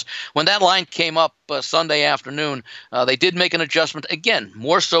Texans. When that line came up Sunday afternoon, they did make an adjustment. Again,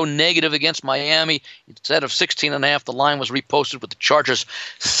 more so negative against Miami. Instead of 16.5, the line was reposted with the Chargers'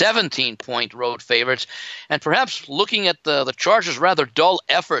 17-point road favorites. And perhaps looking at the Chargers' rather dull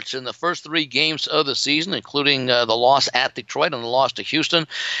efforts in the first 3 games of the season, including the loss at Detroit and the loss to Houston,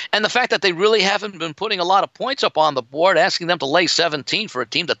 and the fact that they really haven't been putting a lot of points up on the board, asking them to lay 17 for a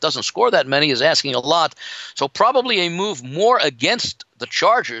team that doesn't score that many is asking a lot. So probably a move more against the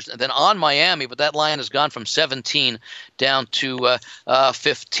Chargers than on Miami, but that line has gone from 17 down to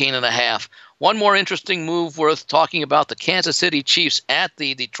 15.5. One more interesting move worth talking about, the Kansas City Chiefs at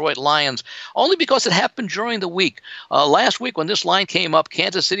the Detroit Lions, only because it happened during the week. Last week when this line came up,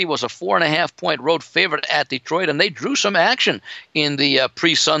 Kansas City was a 4.5-point road favorite at Detroit, and they drew some action in the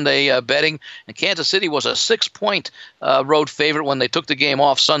pre-Sunday betting. And Kansas City was a 6-point road favorite when they took the game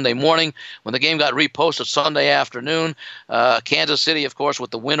off Sunday morning. When the game got reposted Sunday afternoon, Kansas City, of course, with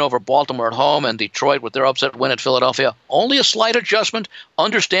the win over Baltimore at home, and Detroit with their upset win at Philadelphia, only a slight adjustment,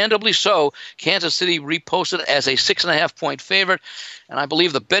 understandably so. Kansas City reposted as a 6.5-point favorite. And I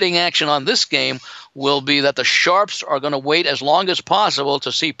believe the betting action on this game will be that the Sharps are going to wait as long as possible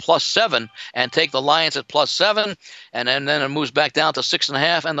to see +7 and take the Lions at +7. And then it moves back down to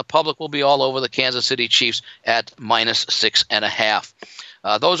 6.5, and the public will be all over the Kansas City Chiefs at -6.5.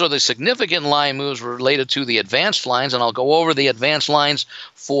 Those are the significant line moves related to the advanced lines, and I'll go over the advanced lines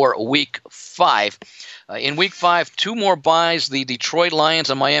for Week 5. In Week 5, 2 more buys. The Detroit Lions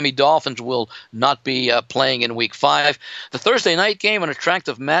and Miami Dolphins will not be playing in Week 5. The Thursday night game, an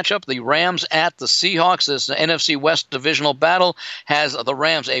attractive matchup. The Rams at the Seahawks. This NFC West divisional battle has the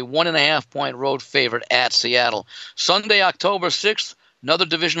Rams a 1.5-point road favorite at Seattle. Sunday, October 6th, another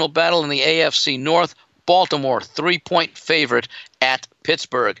divisional battle in the AFC North. Baltimore, 3-point favorite at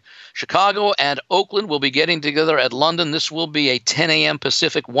Pittsburgh. Chicago and Oakland will be getting together at London. This will be a 10 a.m.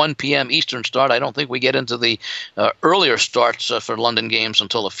 Pacific, 1 p.m. Eastern start. I don't think we get into the earlier starts for London games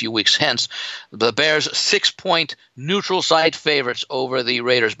until a few weeks hence. The Bears, 6-point neutral site favorites over the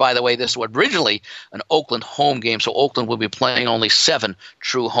Raiders. By the way, this was originally an Oakland home game, so Oakland will be playing only 7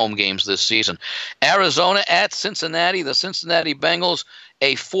 true home games this season. Arizona at Cincinnati. The Cincinnati Bengals,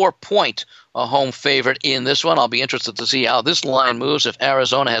 a 4-point home favorite in this one. I'll be interested to see how this line moves if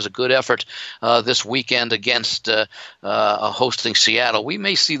Arizona has a good effort this weekend against hosting Seattle. We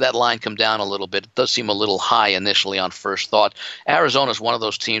may see that line come down a little bit. It does seem a little high initially on first thought. Arizona is one of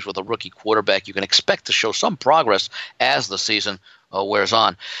those teams with a rookie quarterback you can expect to show some progress as the season wears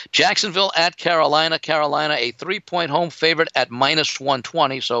on. Jacksonville at Carolina. Carolina, a 3-point home favorite at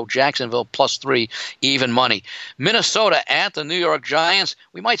 -120, so Jacksonville +3, even money. Minnesota at the New York Giants.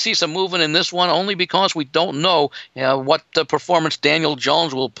 We might see some movement in this one only because we don't know what performance Daniel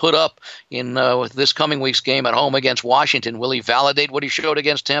Jones will put up in this coming week's game at home against Washington. Will he validate what he showed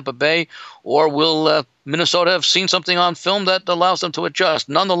against Tampa Bay, or will Minnesota have seen something on film that allows them to adjust?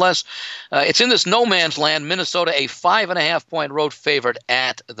 Nonetheless, it's in this no man's land. Minnesota, a 5.5-point road favorite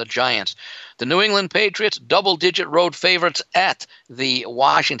at the Giants. The New England Patriots, double-digit road favorites at the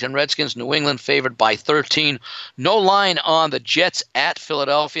Washington Redskins. New England favored by 13. No line on the Jets at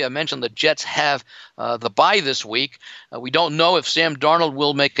Philadelphia. I mentioned the Jets have the bye this week. We don't know if Sam Darnold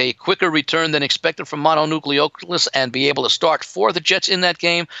will make a quicker return than expected from mononucleosis and be able to start for the Jets in that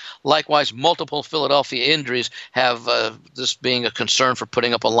game. Likewise, multiple Philadelphia injuries have this being a concern for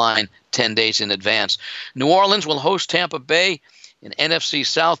putting up a line 10 days in advance. New Orleans will host Tampa Bay. An NFC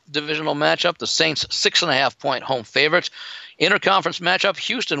South divisional matchup, the Saints 6.5-point home favorites. Interconference matchup,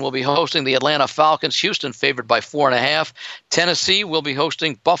 Houston will be hosting the Atlanta Falcons. Houston favored by 4.5. Tennessee will be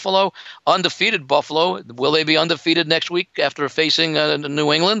hosting Buffalo. Undefeated Buffalo. Will they be undefeated next week after facing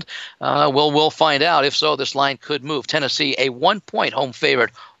New England? We'll find out. If so, this line could move. Tennessee, a 1-point home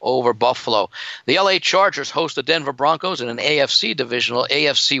favorite over Buffalo. The LA Chargers host the Denver Broncos in an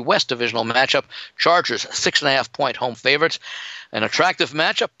AFC West divisional matchup. Chargers 6.5-point home favorites. An attractive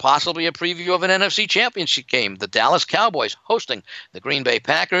matchup, possibly a preview of an NFC Championship game. The Dallas Cowboys hosting the Green Bay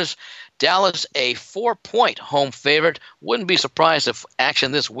Packers. Dallas, a 4-point home favorite. Wouldn't be surprised if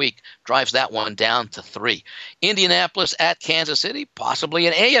action this week drives that one down to 3. Indianapolis at Kansas City, possibly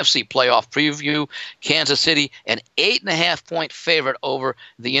an AFC playoff preview. Kansas City, an 8.5-point favorite over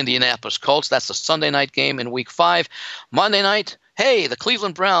the Indianapolis Colts. That's the Sunday night game in Week 5. Monday night, hey, the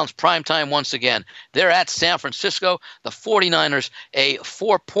Cleveland Browns, primetime once again. They're at San Francisco. The 49ers, a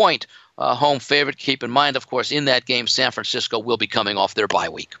 4-point home favorite. Keep in mind, of course, in that game, San Francisco will be coming off their bye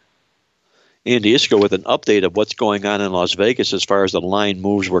week. Andy Iskoe with an update of what's going on in Las Vegas as far as the line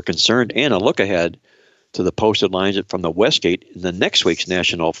moves were concerned, and a look ahead to the posted lines from the Westgate in the next week's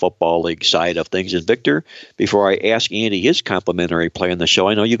National Football League side of things. And Victor, before I ask Andy his complimentary play on the show,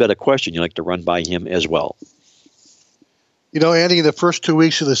 I know you got a question you'd like to run by him as well. You know, Andy, the first 2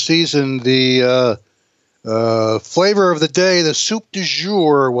 weeks of the season, the flavor of the day, the soup du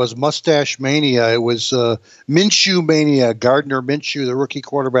jour, was Mustache Mania. It was Minshew Mania. Gardner Minshew, the rookie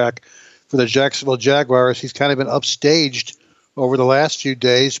quarterback for the Jacksonville Jaguars. He's kind of been upstaged over the last few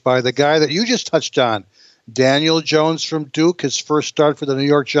days by the guy that you just touched on, Daniel Jones from Duke, his first start for the New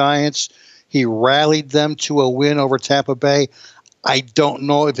York Giants. He rallied them to a win over Tampa Bay. I don't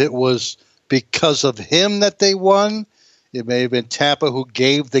know if it was because of him that they won. It may have been Tampa who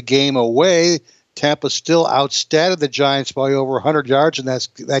gave the game away. Tampa still outstatted the Giants by over 100 yards in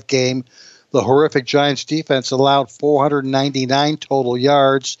that game. The horrific Giants defense allowed 499 total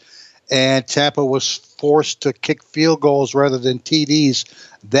yards, and Tampa was forced to kick field goals rather than TDs.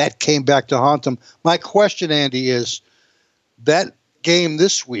 That came back to haunt them. My question, Andy, is that game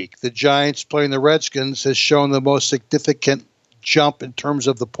this week, the Giants playing the Redskins, has shown the most significant jump in terms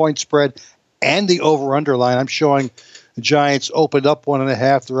of the point spread and the over-under line. I'm showing The Giants opened up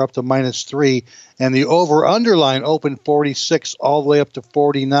 1.5. They're up to -3. And the over-under line opened 46 all the way up to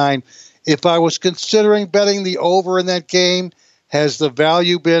 49. If I was considering betting the over in that game, has the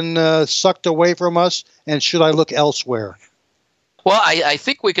value been sucked away from us, and should I look elsewhere? Well, I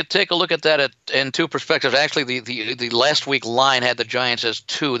think we could take a look at that in two perspectives. Actually, the last week line had the Giants as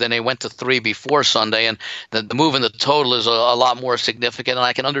 2, then they went to 3 before Sunday, and the move in the total is a lot more significant, and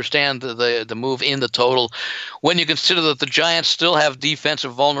I can understand the move in the total. When you consider that the Giants still have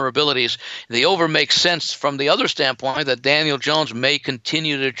defensive vulnerabilities, the over makes sense from the other standpoint that Daniel Jones may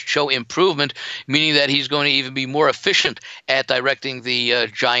continue to show improvement, meaning that he's going to even be more efficient at directing the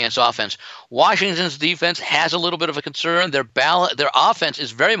Giants' offense. Washington's defense has a little bit of a concern. Their offense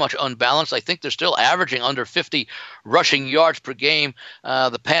is very much unbalanced. I think they're still averaging under 50 rushing yards per game.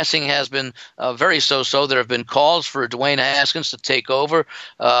 The passing has been very so-so. There have been calls for Dwayne Haskins to take over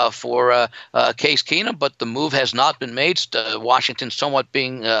for Case Keenum, but the move has not been made. Washington somewhat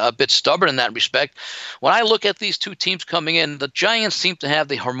being a bit stubborn in that respect. When I look at these two teams coming in, the Giants seem to have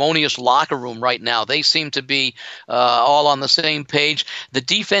the harmonious locker room right now. They seem to be all on the same page. The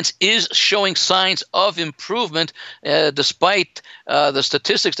defense is showing signs of improvement despite the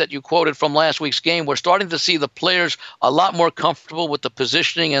statistics that you quoted from last week's game. We're starting to see the players a lot more comfortable with the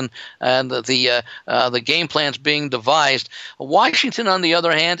positioning and the game plans being devised. Washington, on the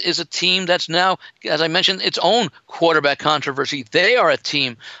other hand, is a team that's now, as I mentioned, its own quarterback controversy. They are a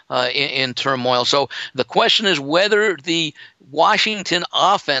team in turmoil. So the question is whether the Washington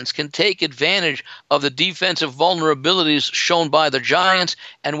offense can take advantage of the defensive vulnerabilities shown by the Giants,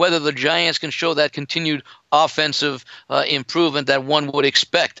 and whether the Giants can show that continued offensive improvement that one would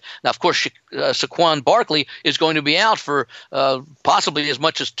expect. Now, of course, Saquon Barkley is going to be out for possibly as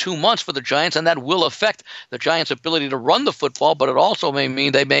much as 2 months for the Giants, and that will affect the Giants' ability to run the football, but it also may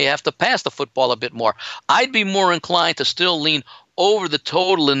mean they may have to pass the football a bit more. I'd be more inclined to still lean over the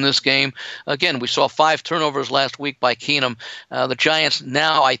total in this game. Again, we saw 5 turnovers last week by Keenum. The Giants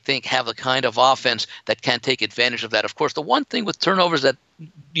now, I think, have the kind of offense that can take advantage of that. Of course, the one thing with turnovers that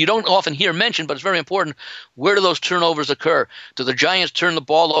you don't often hear mentioned, but it's very important, where do those turnovers occur? Do the Giants turn the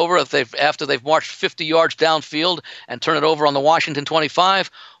ball over after they've marched 50 yards downfield and turn it over on the Washington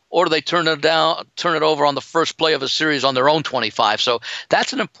 25? Or do they turn it over on the first play of a series on their own 25? So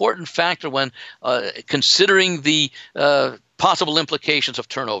that's an important factor when considering the possible implications of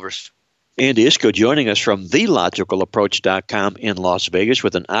turnovers. Andy Iskoe joining us from TheLogicalApproach.com in Las Vegas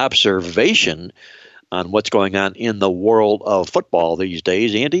with an observation on what's going on in the world of football these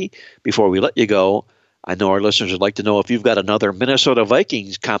days. Andy, before we let you go, I know our listeners would like to know if you've got another Minnesota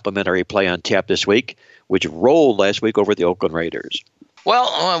Vikings complimentary play on tap this week, which rolled last week over the Oakland Raiders.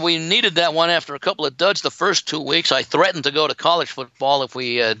 Well, we needed that one after a couple of duds the first 2 weeks. I threatened to go to college football if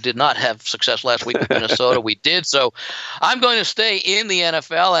we did not have success last week with Minnesota. We did. So I'm going to stay in the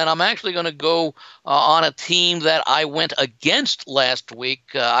NFL, and I'm actually going to go on a team that I went against last week.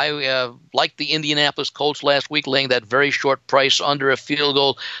 I liked the Indianapolis Colts last week, laying that very short price under a field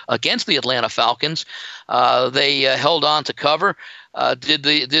goal against the Atlanta Falcons. They held on to cover. Did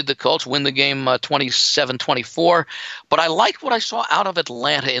the Colts win the game 27-24? But I liked what I saw out of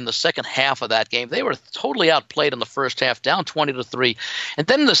Atlanta in the second half of that game. They were totally outplayed in the first half, down 20-3. And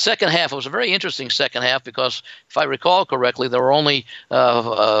then in the second half, it was a very interesting second half because, if I recall correctly, there were only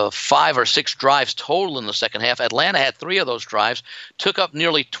 5 or 6 drives total in the second half. Atlanta had 3 of those drives, took up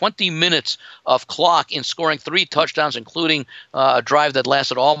nearly 20 minutes of clock in scoring 3 touchdowns, including a drive that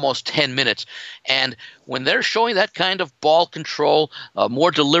lasted almost 10 minutes. And when they're showing that kind of ball control,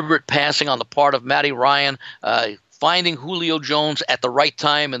 more deliberate passing on the part of Matty Ryan, finding Julio Jones at the right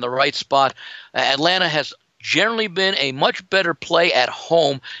time in the right spot, Atlanta has generally been a much better play at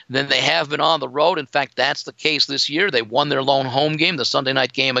home than they have been on the road. In fact, that's the case this year. They won their lone home game, the Sunday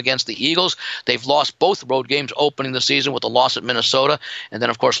night game against the Eagles. They've lost both road games opening the season with a loss at Minnesota, and then,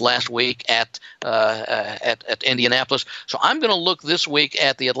 of course, last week at Indianapolis. So I'm going to look this week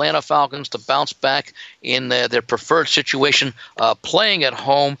at the Atlanta Falcons to bounce back in their preferred situation, playing at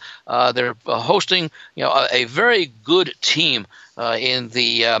home. They're hosting a very good team in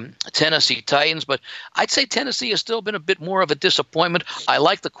the Tennessee Titans, but I'd say Tennessee has still been a bit more of a disappointment. I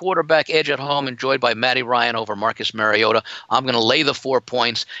like the quarterback edge at home enjoyed by Matty Ryan over Marcus Mariota. I'm going to lay the 4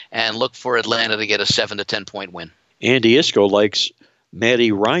 points and look for Atlanta to get a 7 to 10 point win. Andy Iskoe likes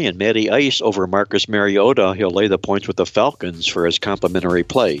Matty Ryan, Matty Ice over Marcus Mariota. He'll lay the points with the Falcons for his complimentary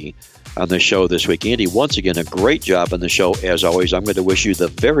play on the show this week. Andy, once again, a great job on the show. As always, I'm going to wish you the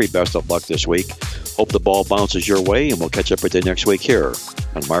very best of luck this week. Hope the ball bounces your way, and we'll catch up with you next week here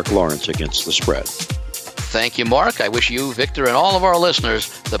on Mark Lawrence Against the Spread. Thank you, Mark. I wish you, Victor, and all of our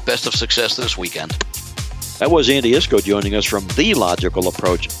listeners the best of success this weekend. That was Andy Iskoe joining us from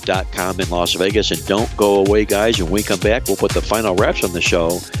TheLogicalApproach.com in Las Vegas. And don't go away, guys. When we come back, we'll put the final wraps on the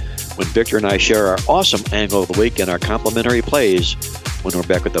show when Victor and I share our awesome angle of the week and our complimentary plays when we're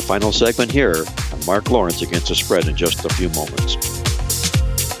back with the final segment here on Mark Lawrence Against the Spread in just a few moments.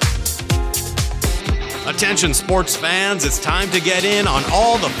 Attention sports fans, it's time to get in on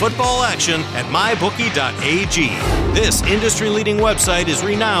all the football action at MyBookie.ag. This industry-leading website is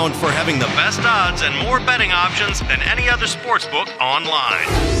renowned for having the best odds and more betting options than any other sportsbook online.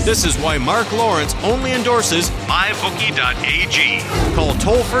 This is why Mark Lawrence only endorses MyBookie.ag. Call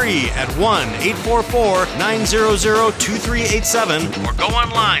toll-free at 1-844-900-2387 or go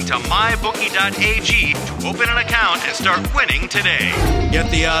online to MyBookie.ag to open an account and start winning today. Get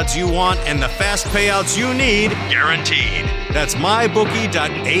the odds you want and the fast payouts you need, guaranteed. That's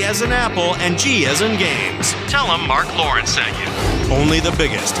MyBookie.a as in Apple and G as in games. Tell them Mark Lawrence sent you. Only the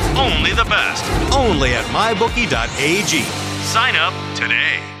biggest, only the best, only at MyBookie.ag. Sign up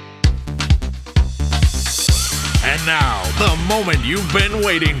today. And now, the moment you've been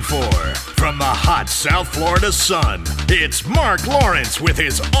waiting for. From the hot South Florida sun, it's Mark Lawrence with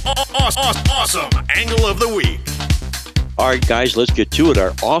his awesome angle of the week. All right, guys, let's get to it.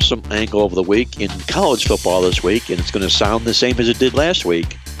 Our awesome angle of the week in college football this week, and it's going to sound the same as it did last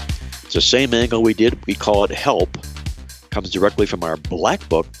week. It's the same angle we did. We call it Help. Comes directly from our Black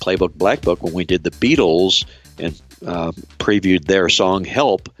Book, Playbook Black Book, when we did the Beatles and previewed their song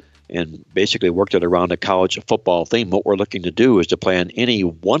Help and basically worked it around a college football theme. What we're looking to do is to plan any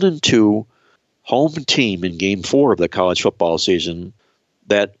 1-2 home team in Game 4 of the college football season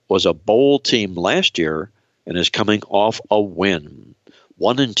that was a bowl team last year and is coming off a win.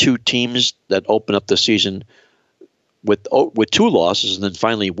 1-2 teams that open up the season with 2 losses and then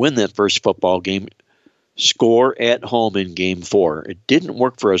finally win that first football game, score at home in Game 4. It didn't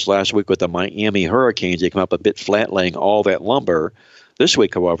work for us last week with the Miami Hurricanes. They come up a bit flat, laying all that lumber. This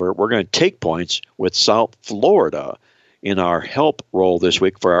week, however, we're going to take points with South Florida in our help role this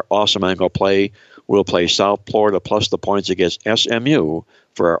week for our awesome angle play. We'll play South Florida plus the points against SMU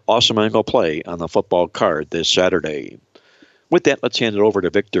for our awesome angle play on the football card this Saturday. With that, let's hand it over to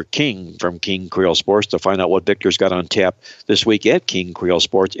Victor King from King Creole Sports to find out what Victor's got on tap this week at King Creole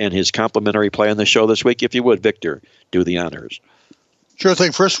Sports and his complimentary play on the show this week. If you would, Victor, do the honors. Sure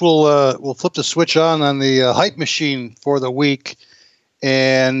thing. First, we'll flip the switch on the hype machine for the week.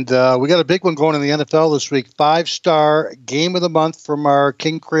 And we got a big one going in the NFL this week. 5-star game of the month from our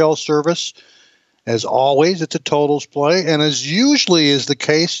King Creole service. As always, it's a totals play. And as usually is the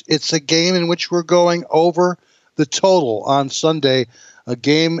case, it's a game in which we're going over the total on Sunday. A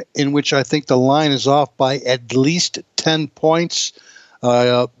game in which I think the line is off by at least 10 points.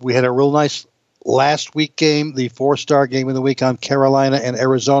 We had a real nice last week game, the 4-star game of the week on Carolina and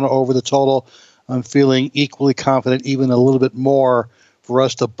Arizona over the total. I'm feeling equally confident, even a little bit more, for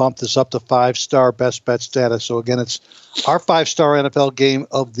us to bump this up to 5-star best bet status. So again, it's our 5-star NFL game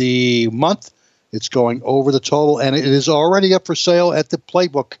of the month. It's going over the total, and it is already up for sale at the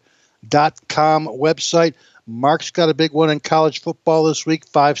Playbook.com website. Mark's got a big one in college football this week,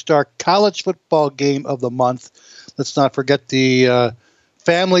 5-star college football game of the month. Let's not forget the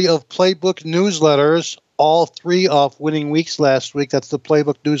family of Playbook newsletters, all 3 off winning weeks last week. That's the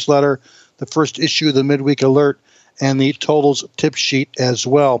Playbook newsletter, the first issue of the midweek alert, and the totals tip sheet as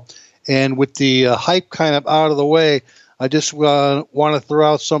well. And with the hype kind of out of the way, I just want to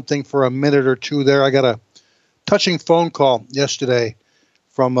throw out something for a minute or two there. I got a touching phone call yesterday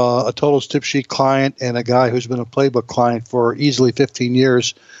from a totals tip sheet client and a guy who's been a Playbook client for easily 15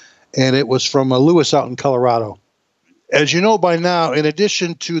 years, and it was from Lewis out in Colorado. As you know by now, in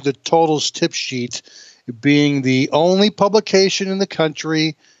addition to the totals tip sheet being the only publication in the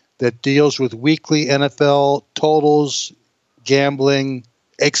country that deals with weekly NFL totals, gambling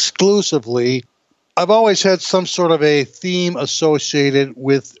exclusively, I've always had some sort of a theme associated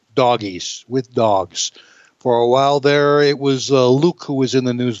with doggies, with dogs. For a while there, it was Luke who was in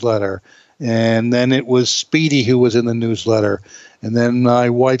the newsletter, and then it was Speedy who was in the newsletter, and then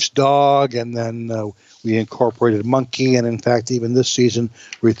my wife's dog, and then we incorporated Monkey, and in fact, even this season,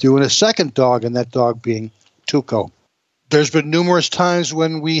 we threw in a second dog, and that dog being Tuco. There's been numerous times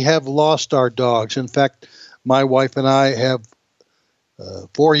when we have lost our dogs. In fact, my wife and I have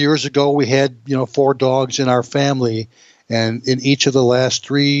 4 years ago, we had 4 dogs in our family, and in each of the last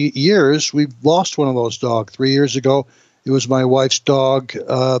 3 years, we've lost one of those dogs. 3 years ago, it was my wife's dog,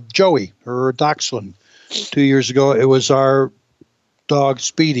 Joey, her dachshund. 2 years ago, it was our dog,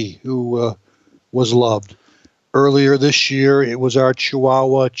 Speedy, who was loved. Earlier this year, it was our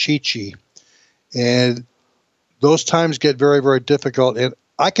Chihuahua, Chi-Chi. And those times get very, very difficult, and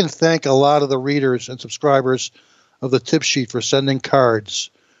I can thank a lot of the readers and subscribers of the tip sheet for sending cards,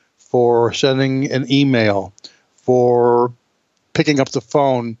 for sending an email, for picking up the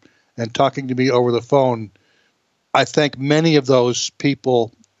phone and talking to me over the phone. I thank many of those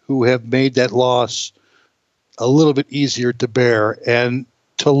people who have made that loss a little bit easier to bear. And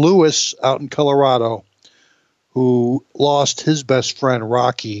to Lewis out in Colorado, who lost his best friend,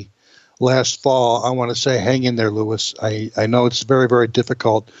 Rocky, last fall, I want to say, hang in there, Lewis. I know it's very, very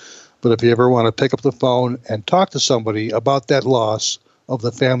difficult, but if you ever want to pick up the phone and talk to somebody about that loss of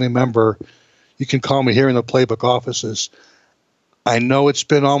the family member, you can call me here in the Playbook offices. I know it's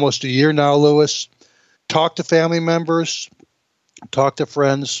been almost a year now, Lewis. Talk to family members, talk to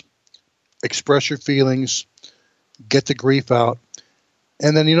friends, express your feelings, get the grief out.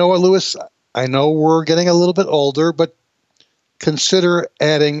 And then, you know what, Lewis? I know we're getting a little bit older, but consider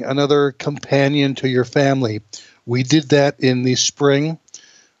adding another companion to your family. We did that in the spring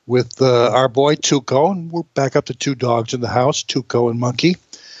with our boy Tuco, and we're back up to 2 dogs in the house, Tuco and Monkey.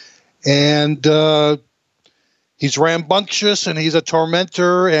 And he's rambunctious, and he's a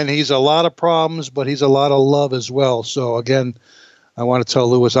tormentor, and he's a lot of problems, but he's a lot of love as well. So, again, I want to tell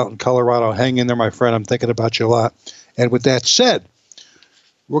Lewis out in Colorado, hang in there, my friend. I'm thinking about you a lot. And with that said,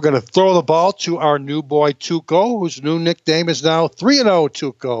 we're going to throw the ball to our new boy, Tuco, whose new nickname is now 3-0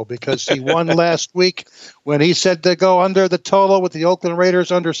 Tuco, because he won last week when he said to go under the total with the Oakland Raiders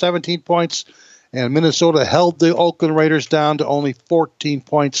under 17 points, and Minnesota held the Oakland Raiders down to only 14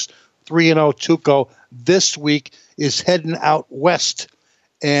 points. 3-0 Tuco this week is heading out west,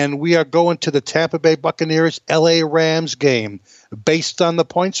 and we are going to the Tampa Bay Buccaneers LA Rams game. Based on the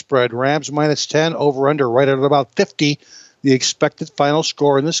point spread, Rams minus 10, over under right at about 50. The expected final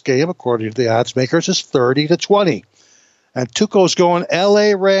score in this game, according to the odds makers, is 30-20. And Tuco's going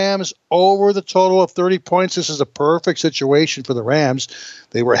LA Rams over the total of 30 points. This is a perfect situation for the Rams.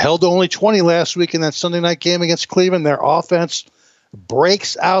 They were held to only 20 last week in that Sunday night game against Cleveland. Their offense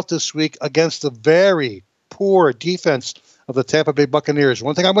breaks out this week against the very poor defense of the Tampa Bay Buccaneers.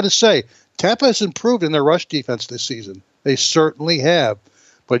 One thing I'm going to say, Tampa has improved in their rush defense this season. They certainly have.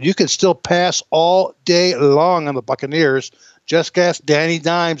 But you can still pass all day long on the Buccaneers. Just ask Danny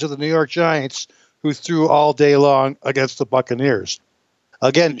Dimes of the New York Giants, who threw all day long against the Buccaneers.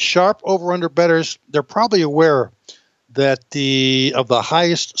 Again, sharp over-under bettors, they're probably aware that of the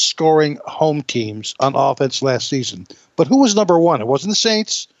highest scoring home teams on offense last season. But who was number one? It wasn't the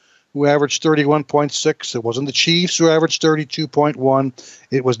Saints, who averaged 31.6. It wasn't the Chiefs, who averaged 32.1.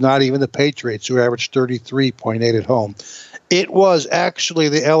 It was not even the Patriots, who averaged 33.8 at home. It was actually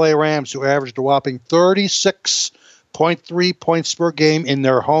the LA Rams, who averaged a whopping 36.3 points per game in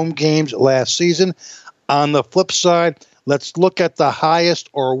their home games last season. On the flip side, let's look at the highest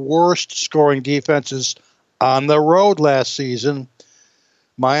or worst scoring defenses on the road last season.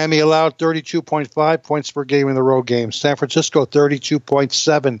 Miami allowed 32.5 points per game in the road games. San Francisco,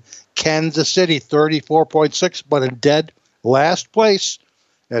 32.7. Kansas City, 34.6, but in dead last place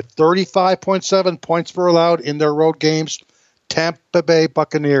at 35.7 points per allowed in their road games. Tampa Bay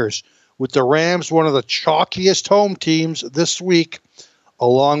Buccaneers, with the Rams one of the chalkiest home teams this week,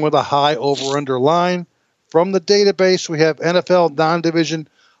 along with a high over-under line. From the database, we have NFL non-division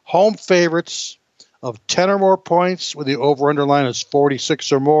home favorites of 10 or more points, with the over-under line is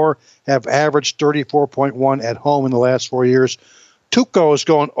 46 or more, have averaged 34.1 at home in the last 4 years. Tuco is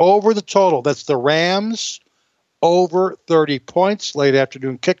going over the total. That's the Rams over 30 points, late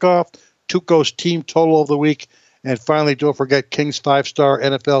afternoon kickoff. Tuco's team total of the week. And finally, don't forget King's 5-star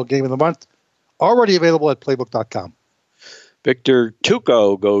NFL Game of the Month, already available at Playbook.com. Victor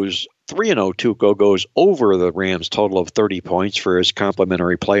Tuco goes 3-0. Tuco goes over the Rams' total of 30 points for his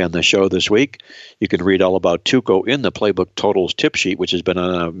complimentary play on the show this week. You can read all about Tuco in the Playbook Totals tip sheet, which has been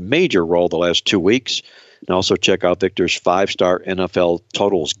on a major roll the last 2 weeks. And also check out Victor's 5-star NFL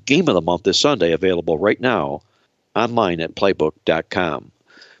Totals Game of the Month this Sunday, available right now online at Playbook.com.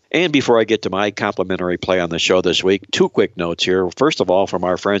 And before I get to my complimentary play on the show this week, 2 quick notes here. First of all, from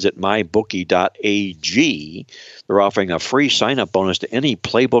our friends at MyBookie.ag, they're offering a free sign-up bonus to any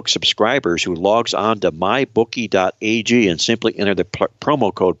Playbook subscribers who logs on to MyBookie.ag and simply enter the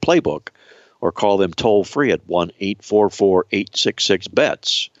promo code Playbook, or call them toll-free at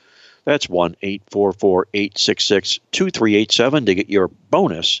 1-844-866-BETS. That's 1-844-866-2387 to get your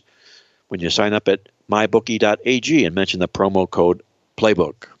bonus when you sign up at MyBookie.ag and mention the promo code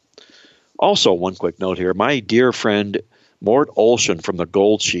Playbook. Also, one quick note here. My dear friend Mort Olson from the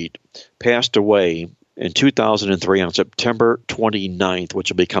Gold Sheet passed away in 2003 on September 29th, which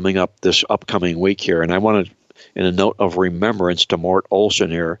will be coming up this upcoming week here. And I wanted, in a note of remembrance to Mort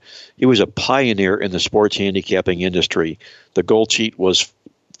Olson here, he was a pioneer in the sports handicapping industry. The Gold Sheet was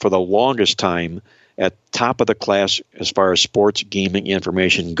for the longest time at top of the class as far as sports gaming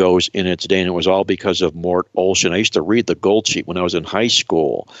information goes in its day, and it was all because of Mort Olson. I used to read the Gold Sheet when I was in high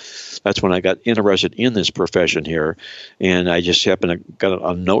school. That's when I got interested in this profession here, and I just happened to get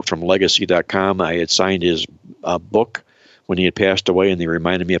a note from Legacy.com. I had signed his book when he had passed away, and they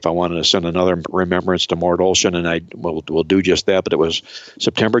reminded me if I wanted to send another remembrance to Mort Olson, and I will do just that. But it was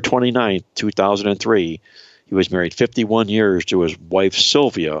September 29th, 2003. He was married 51 years to his wife,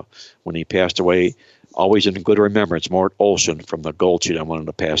 Sylvia, when he passed away. Always in good remembrance, Mort Olson from the Gold Sheet. I wanted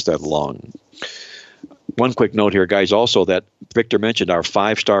to pass that along. One quick note here, guys, also that Victor mentioned our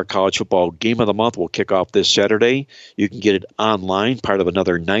 5-star college football game of the month will kick off this Saturday. You can get it online, part of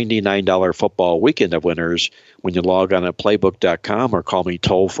another $99 football weekend of winners when you log on at playbook.com or call me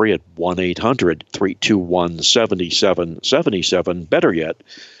toll-free at 1-800-321-7777. Better yet,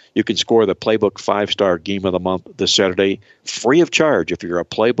 you can score the Playbook 5-star game of the month this Saturday free of charge if you're a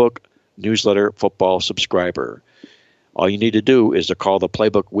Playbook newsletter football subscriber. All you need to do is to call the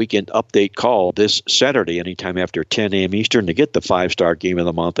Playbook Weekend Update call this Saturday anytime after 10 a.m. Eastern to get the 5-star game of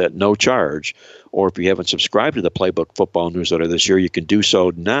the month at no charge. Or if you haven't subscribed to the Playbook football newsletter this year, you can do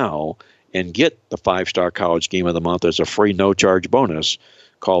so now and get the 5-star college game of the month as a free no-charge bonus.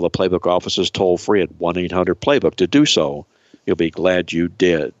 Call the Playbook offices toll-free at 1-800-PLAYBOOK to do so. You'll be glad you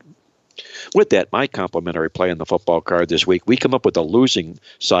did. With that, my complimentary play on the football card this week, we come up with the losing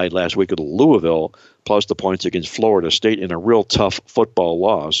side last week of Louisville, plus the points against Florida State in a real tough football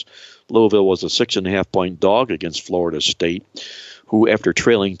loss. Louisville was a 6.5-point dog against Florida State, who, after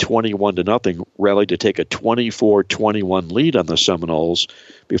trailing 21-0, rallied to take a 24-21 lead on the Seminoles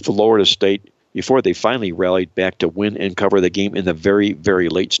before they finally rallied back to win and cover the game in the very, very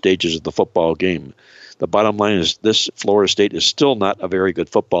late stages of the football game. The bottom line is this Florida State is still not a very good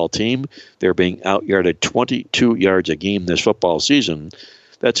football team. They're being out-yarded 22 yards a game this football season.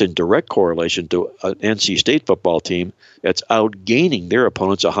 That's in direct correlation to an NC State football team that's outgaining their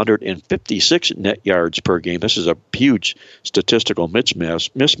opponents 156 net yards per game. This is a huge statistical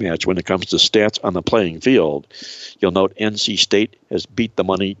mismatch when it comes to stats on the playing field. You'll note NC State has beat the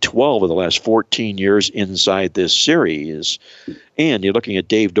money 12 of the last 14 years inside this series. And you're looking at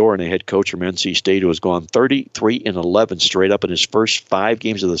Dave Doran, the head coach from NC State, who has gone 33-11 straight up in his first 5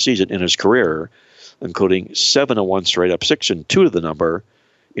 games of the season in his career, including 7-1 straight up, 6-2 to the number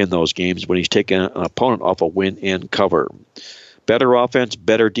in those games when he's taken an opponent off a win and cover. Better offense,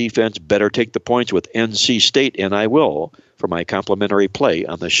 better defense, better take the points with NC State, and I will for my complimentary play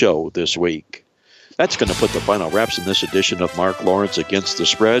on the show this week. That's going to put the final wraps in this edition of Mark Lawrence Against the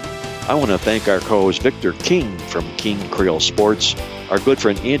Spread. I want to thank our co-host Victor King from King Creole Sports, our good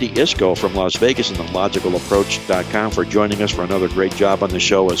friend Andy Iskoe from Las Vegas and TheLogicalApproach.com for joining us for another great job on the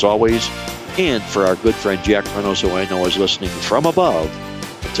show as always, and for our good friend Jack Reynolds, who I know is listening from above.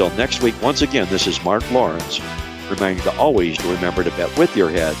 Until next week, once again, this is Mark Lawrence, reminding you to always remember to bet with your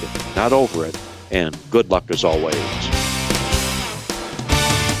head, not over it, and good luck as always.